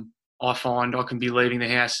 I find I can be leaving the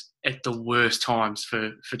house at the worst times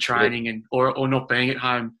for training and or not being at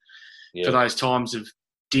home for those times of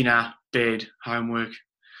dinner, bed, homework,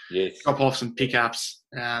 drop-offs and pickups.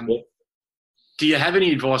 Do you have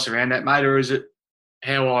any advice around that, mate, or is it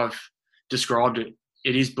how I've described it?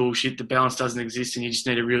 It is bullshit. The balance doesn't exist, and you just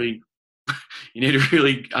need a really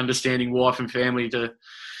understanding wife and family to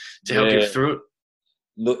help you through it.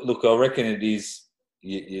 Look, I reckon it is.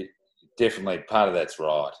 You definitely part of that's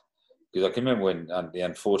right. Because I can remember when the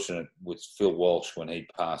unfortunate with Phil Walsh when he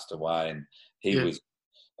passed away, and he was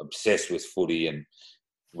obsessed with footy and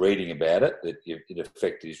reading about it, that it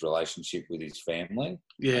affected his relationship with his family.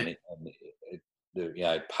 Yeah. And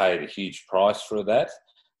it paid a huge price for that.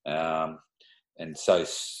 And so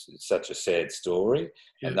it's such a sad story.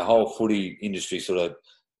 Yeah. And the whole footy industry sort of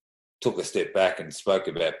took a step back and spoke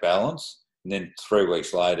about balance. And then 3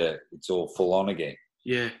 weeks later, it's all full on again.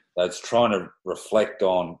 Yeah. So it's trying to reflect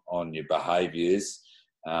on your behaviours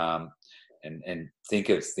and think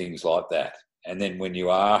of things like that. And then when you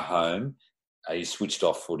are home, you switched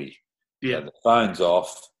off footy. Yeah. So the phone's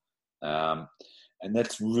off. And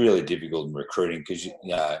that's really difficult in recruiting because,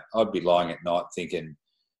 I'd be lying at night thinking,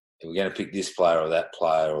 we're going to pick this player or that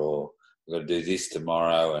player, or we're going to do this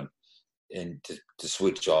tomorrow, and to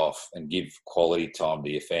switch off and give quality time to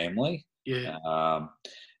your family. Yeah.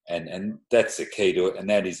 And that's the key to it, and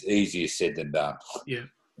that is easier said than done. Yeah.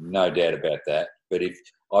 No doubt about that. But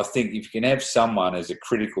I think if you can have someone as a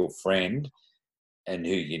critical friend and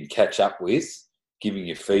who you can catch up with, giving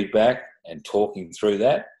you feedback and talking through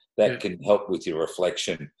that can help with your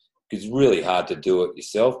reflection. Because it's really hard to do it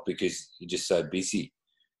yourself because you're just so busy.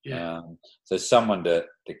 Yeah. So someone to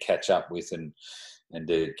catch up with and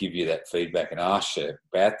to give you that feedback and ask you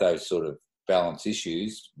about those sort of balance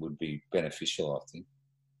issues would be beneficial, I think.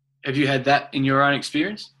 Have you had that in your own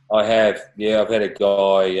experience? I have, yeah. I've had a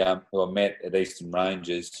guy who I met at Eastern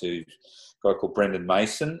Rangers, a guy called Brendan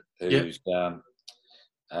Mason, who's been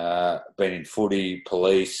in footy,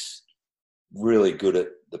 police, really good at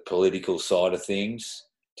the political side of things,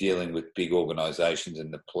 dealing with big organisations,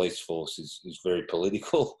 and the police force is very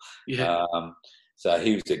political. Yeah. So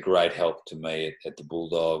he was a great help to me at the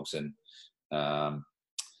Bulldogs, and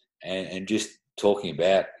just talking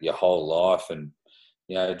about your whole life, and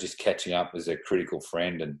just catching up as a critical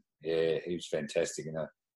friend. And yeah, he was fantastic, and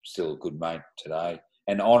still a good mate today.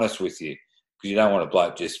 And honest with you, because you don't want a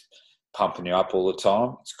bloke just pumping you up all the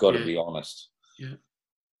time. It's got to be honest. Yeah.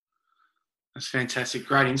 That's fantastic.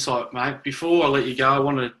 Great insight, mate. Before I let you go, I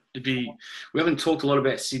wanted to be... We haven't talked a lot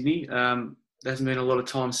about Sydney. There hasn't been a lot of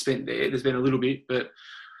time spent there. There's been a little bit, but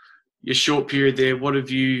your short period there, what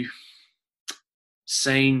have you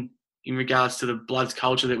seen in regards to the Bloods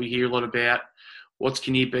culture that we hear a lot about? What's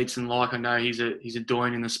Kinnear Beatson like? I know he's a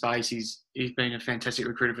doyen in the space. He's been a fantastic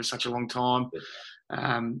recruiter for such a long time.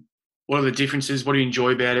 What are the differences? What do you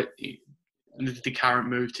enjoy about it, the current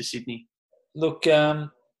move to Sydney? Look,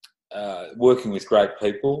 working with great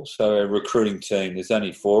people. So a recruiting team, there's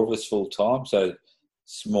only 4 of us full time, so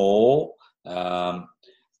small.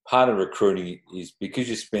 Part of recruiting is because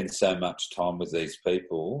you spend so much time with these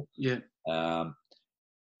people. Yeah.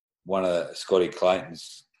 One of Scotty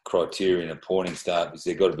Clayton's criteria in appointing staff is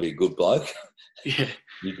they've got to be a good bloke. Yeah.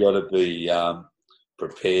 You've got to be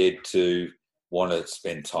prepared to want to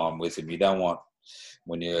spend time with them. You don't want,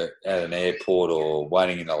 when you're at an airport or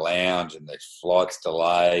waiting in a lounge and the flight's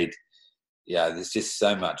delayed, there's just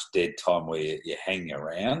so much dead time where you're hanging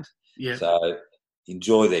around. Yeah. So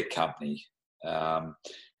enjoy their company.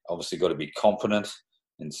 Obviously got to be competent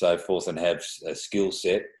and so forth and have a skill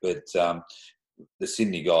set. But the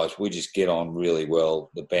Sydney guys, we just get on really well.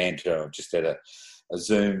 The banter, I've just had a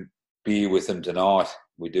Zoom beer with them tonight.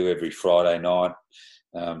 We do every Friday night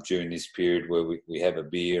during this period where we have a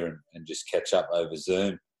beer and just catch up over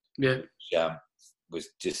Zoom. Yeah. Which, was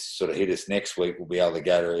just sort of hit us next week. We'll be able to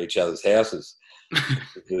go to each other's houses.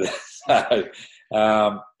 But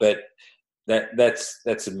that's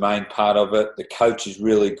the main part of it. The coach is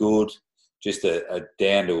really good, just a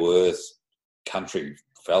down-to-earth country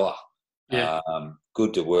fella. Yeah.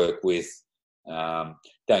 Good to work with.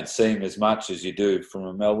 Don't see him as much as you do from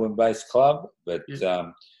a Melbourne-based club, but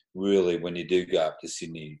really when you do go up to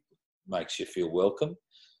Sydney, makes you feel welcome.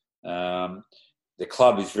 The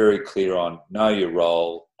club is very clear on know your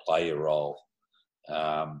role, play your role.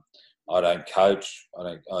 I don't coach.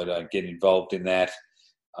 I don't get involved in that.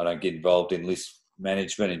 I don't get involved in list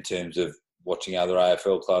management in terms of watching other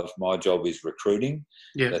AFL clubs. My job is recruiting.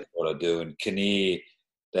 Yeah. That's what I do. And Kinnear,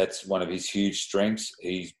 that's one of his huge strengths.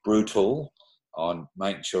 He's brutal on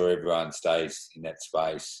making sure everyone stays in that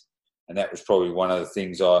space. And that was probably one of the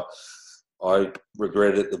things I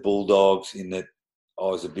regretted at the Bulldogs, in that I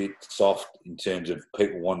was a bit soft in terms of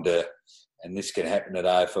people wanted to, and this can happen at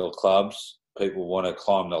AFL clubs, people want to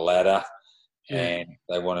climb the ladder and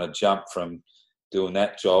they want to jump from doing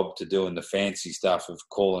that job to doing the fancy stuff of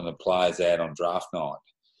calling the players out on draft night.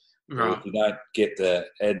 Right. If you don't get the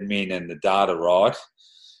admin and the data right,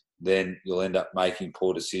 then you'll end up making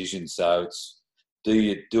poor decisions. So it's, do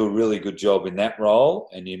you do a really good job in that role,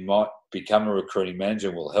 and you might become a recruiting manager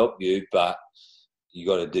and will help you, but you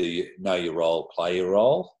got to know your role, play your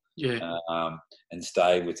role, and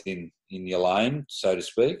stay within your lane, so to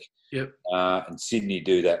speak. Yep. And Sydney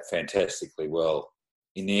do that fantastically well.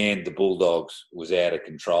 In the end, the Bulldogs was out of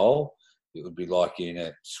control. It would be like in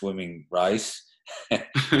a swimming race. And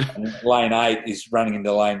lane 8 is running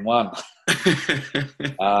into lane 1.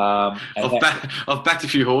 I've backed a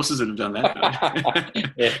few horses that have done that.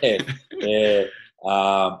 yeah.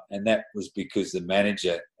 And that was because the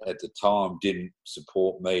manager at the time didn't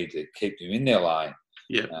support me to keep them in their lane.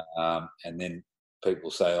 Yeah. And then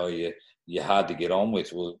people say, "Oh, you're hard to get on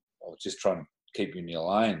with." Well, I was just trying to keep you in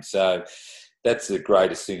your lane. So that's the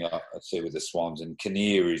greatest thing I see with the Swans. And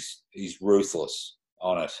Kinnear he's ruthless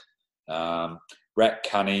on it. Rat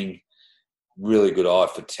cunning, really good eye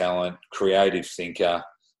for talent, creative thinker,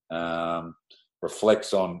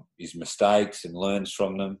 reflects on his mistakes and learns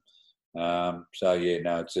from them.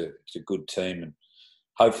 It's a good team, and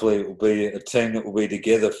hopefully it will be a team that will be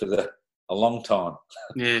together for a long time.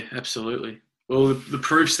 Yeah, absolutely. Well, the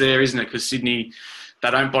proof's there, isn't it? Because Sydney,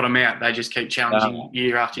 they don't bottom out; they just keep challenging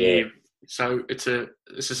year after year. So it's a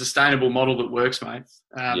sustainable model that works, mate.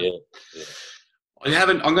 I'm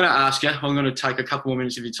going to ask you. I'm going to take a couple more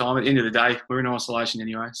minutes of your time. At the end of the day, we're in isolation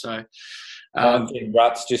anyway. So, I'm getting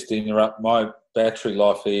ruts. Just to interrupt, my battery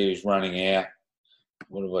life here is running out.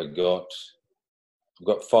 What have I got? I've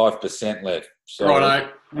got 5% left.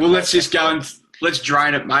 Righto. Well, let's just go and let's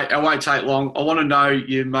drain it, mate. It won't take long. I want to know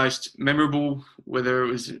your most memorable, whether it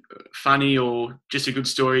was funny or just a good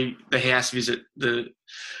story, the house visit,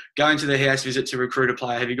 going to the house visit to recruit a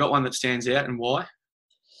player. Have you got one that stands out, and why?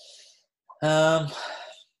 Now,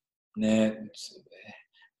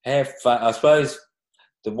 have fun. I suppose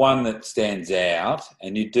the one that stands out,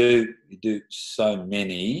 and you do so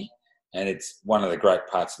many, and it's one of the great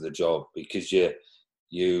parts of the job because you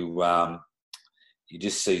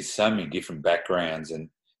just see so many different backgrounds, and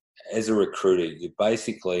as a recruiter, you're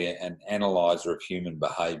basically an analyzer of human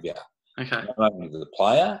behaviour. Okay. Not only the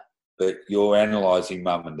player, but you're analysing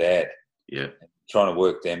mum and dad. Yeah. Trying to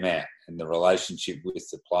work them out and the relationship with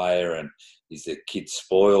the player, and is the kid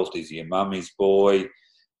spoilt? Is your mummy's boy?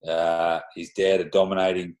 Is dad a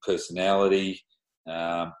dominating personality?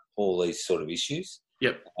 All these sort of issues.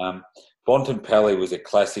 Yep. Bontempelli was a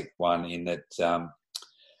classic one in that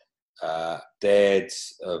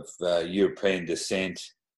dad's of European descent,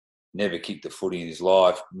 never kicked a footy in his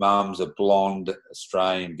life. Mum's a blonde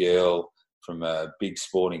Australian girl from a big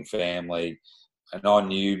sporting family. And I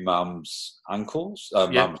knew mum's uncles,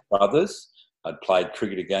 mum's brothers. I'd played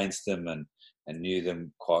cricket against them and knew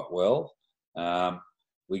them quite well.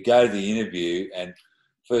 We go to the interview, and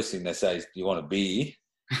first thing they say is, "Do you want a beer?"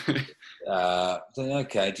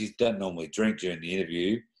 Okay, just don't normally drink during the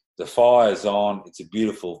interview. The fire's on. It's a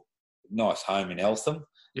beautiful, nice home in Eltham.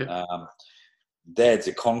 Yep. Dad's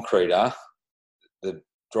a concreter. The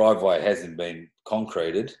driveway hasn't been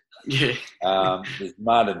concreted. Yeah. There's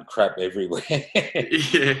mud and crap everywhere.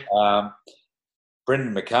 Yeah.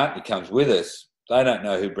 Brendan McCartney comes with us. They don't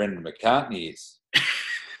know who Brendan McCartney is.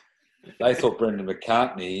 They thought Brendan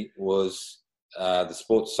McCartney was the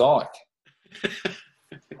sports psych.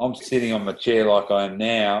 I'm sitting on my chair like I am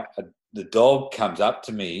now. The dog comes up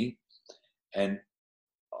to me, and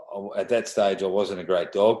at that stage I wasn't a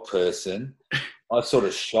great dog person. I was sort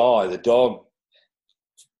of shy. The dog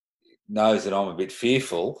knows that I'm a bit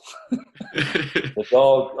fearful. The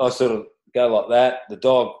dog, I sort of go like that. The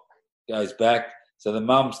dog goes back. So the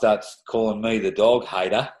mum starts calling me the dog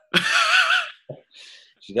hater.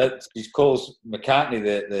 She calls McCartney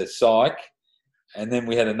the psych. And then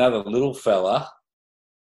we had another little fella.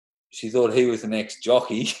 She thought he was an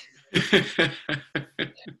ex-jockey.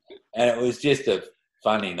 And it was just a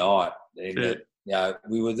funny night. And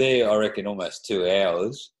we were there, I reckon, almost 2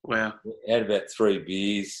 hours. Wow. We had about 3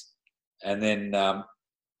 beers. And then by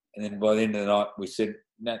the end of the night, we said,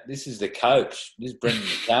 "No, this is the coach. This is Brendan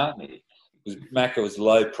McCartney." Macca was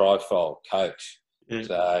low-profile coach. Yeah.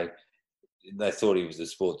 So they thought he was a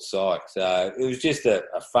sports psych. So it was just a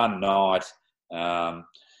fun night. And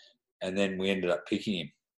then we ended up picking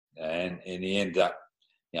him. And he ended up,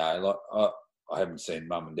 like I haven't seen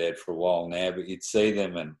mum and dad for a while now, but you'd see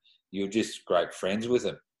them and you were just great friends with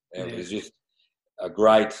them. It was just a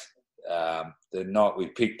great... the night we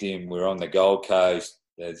picked him, we were on the Gold Coast.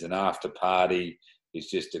 There's an after party. It's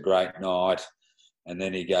just a great night. And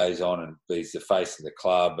then he goes on and he's the face of the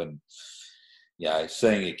club. And,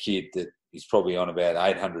 seeing a kid that is probably on about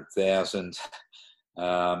 800,000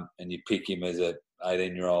 and you pick him as a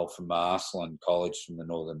 18-year-old from Marcelin College from the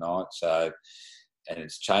Northern Knights. So, and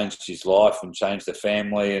it's changed his life and changed the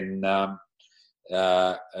family, and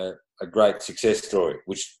a great success story,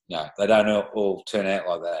 which, they don't all turn out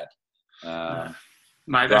like that.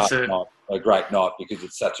 Mate, that's a great night because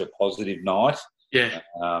it's such a positive night. Yeah.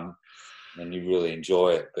 And you really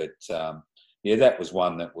enjoy it. But, that was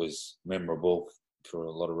one that was memorable for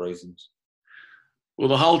a lot of reasons. Well,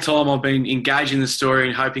 the whole time I've been engaging the story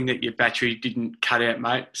and hoping that your battery didn't cut out,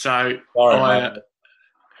 mate. So sorry, mate.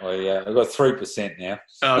 I've got 3% now.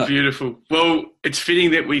 Oh, beautiful. Well, it's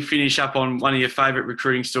fitting that we finish up on one of your favourite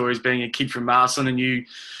recruiting stories, being a kid from Marcelin, and you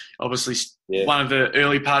obviously one of the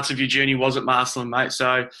early parts of your journey was at Marcelin, mate.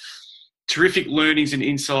 So terrific learnings and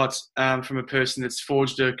insights from a person that's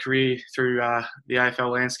forged a career through the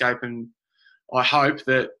AFL landscape, and I hope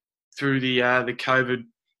that through the COVID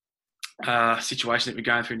situation that we're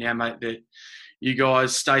going through now, mate, that you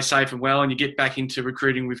guys stay safe and well and you get back into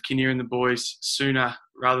recruiting with Kinnear and the boys sooner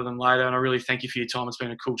rather than later. And I really thank you for your time. It's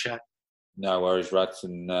been a cool chat. No worries, Ruts,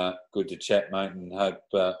 and good to chat, mate, and hope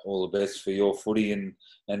all the best for your footy and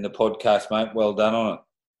the podcast, mate. Well done on it.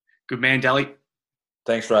 Good man, Dally.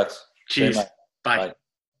 Thanks, Ruts. Cheers. See you, Bye. Bye.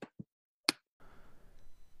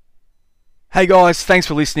 Hey guys, thanks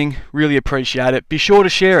for listening. Really appreciate it. Be sure to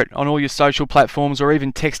share it on all your social platforms or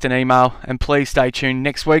even text an email. And please stay tuned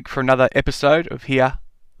next week for another episode of Hear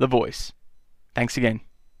the Voice. Thanks again.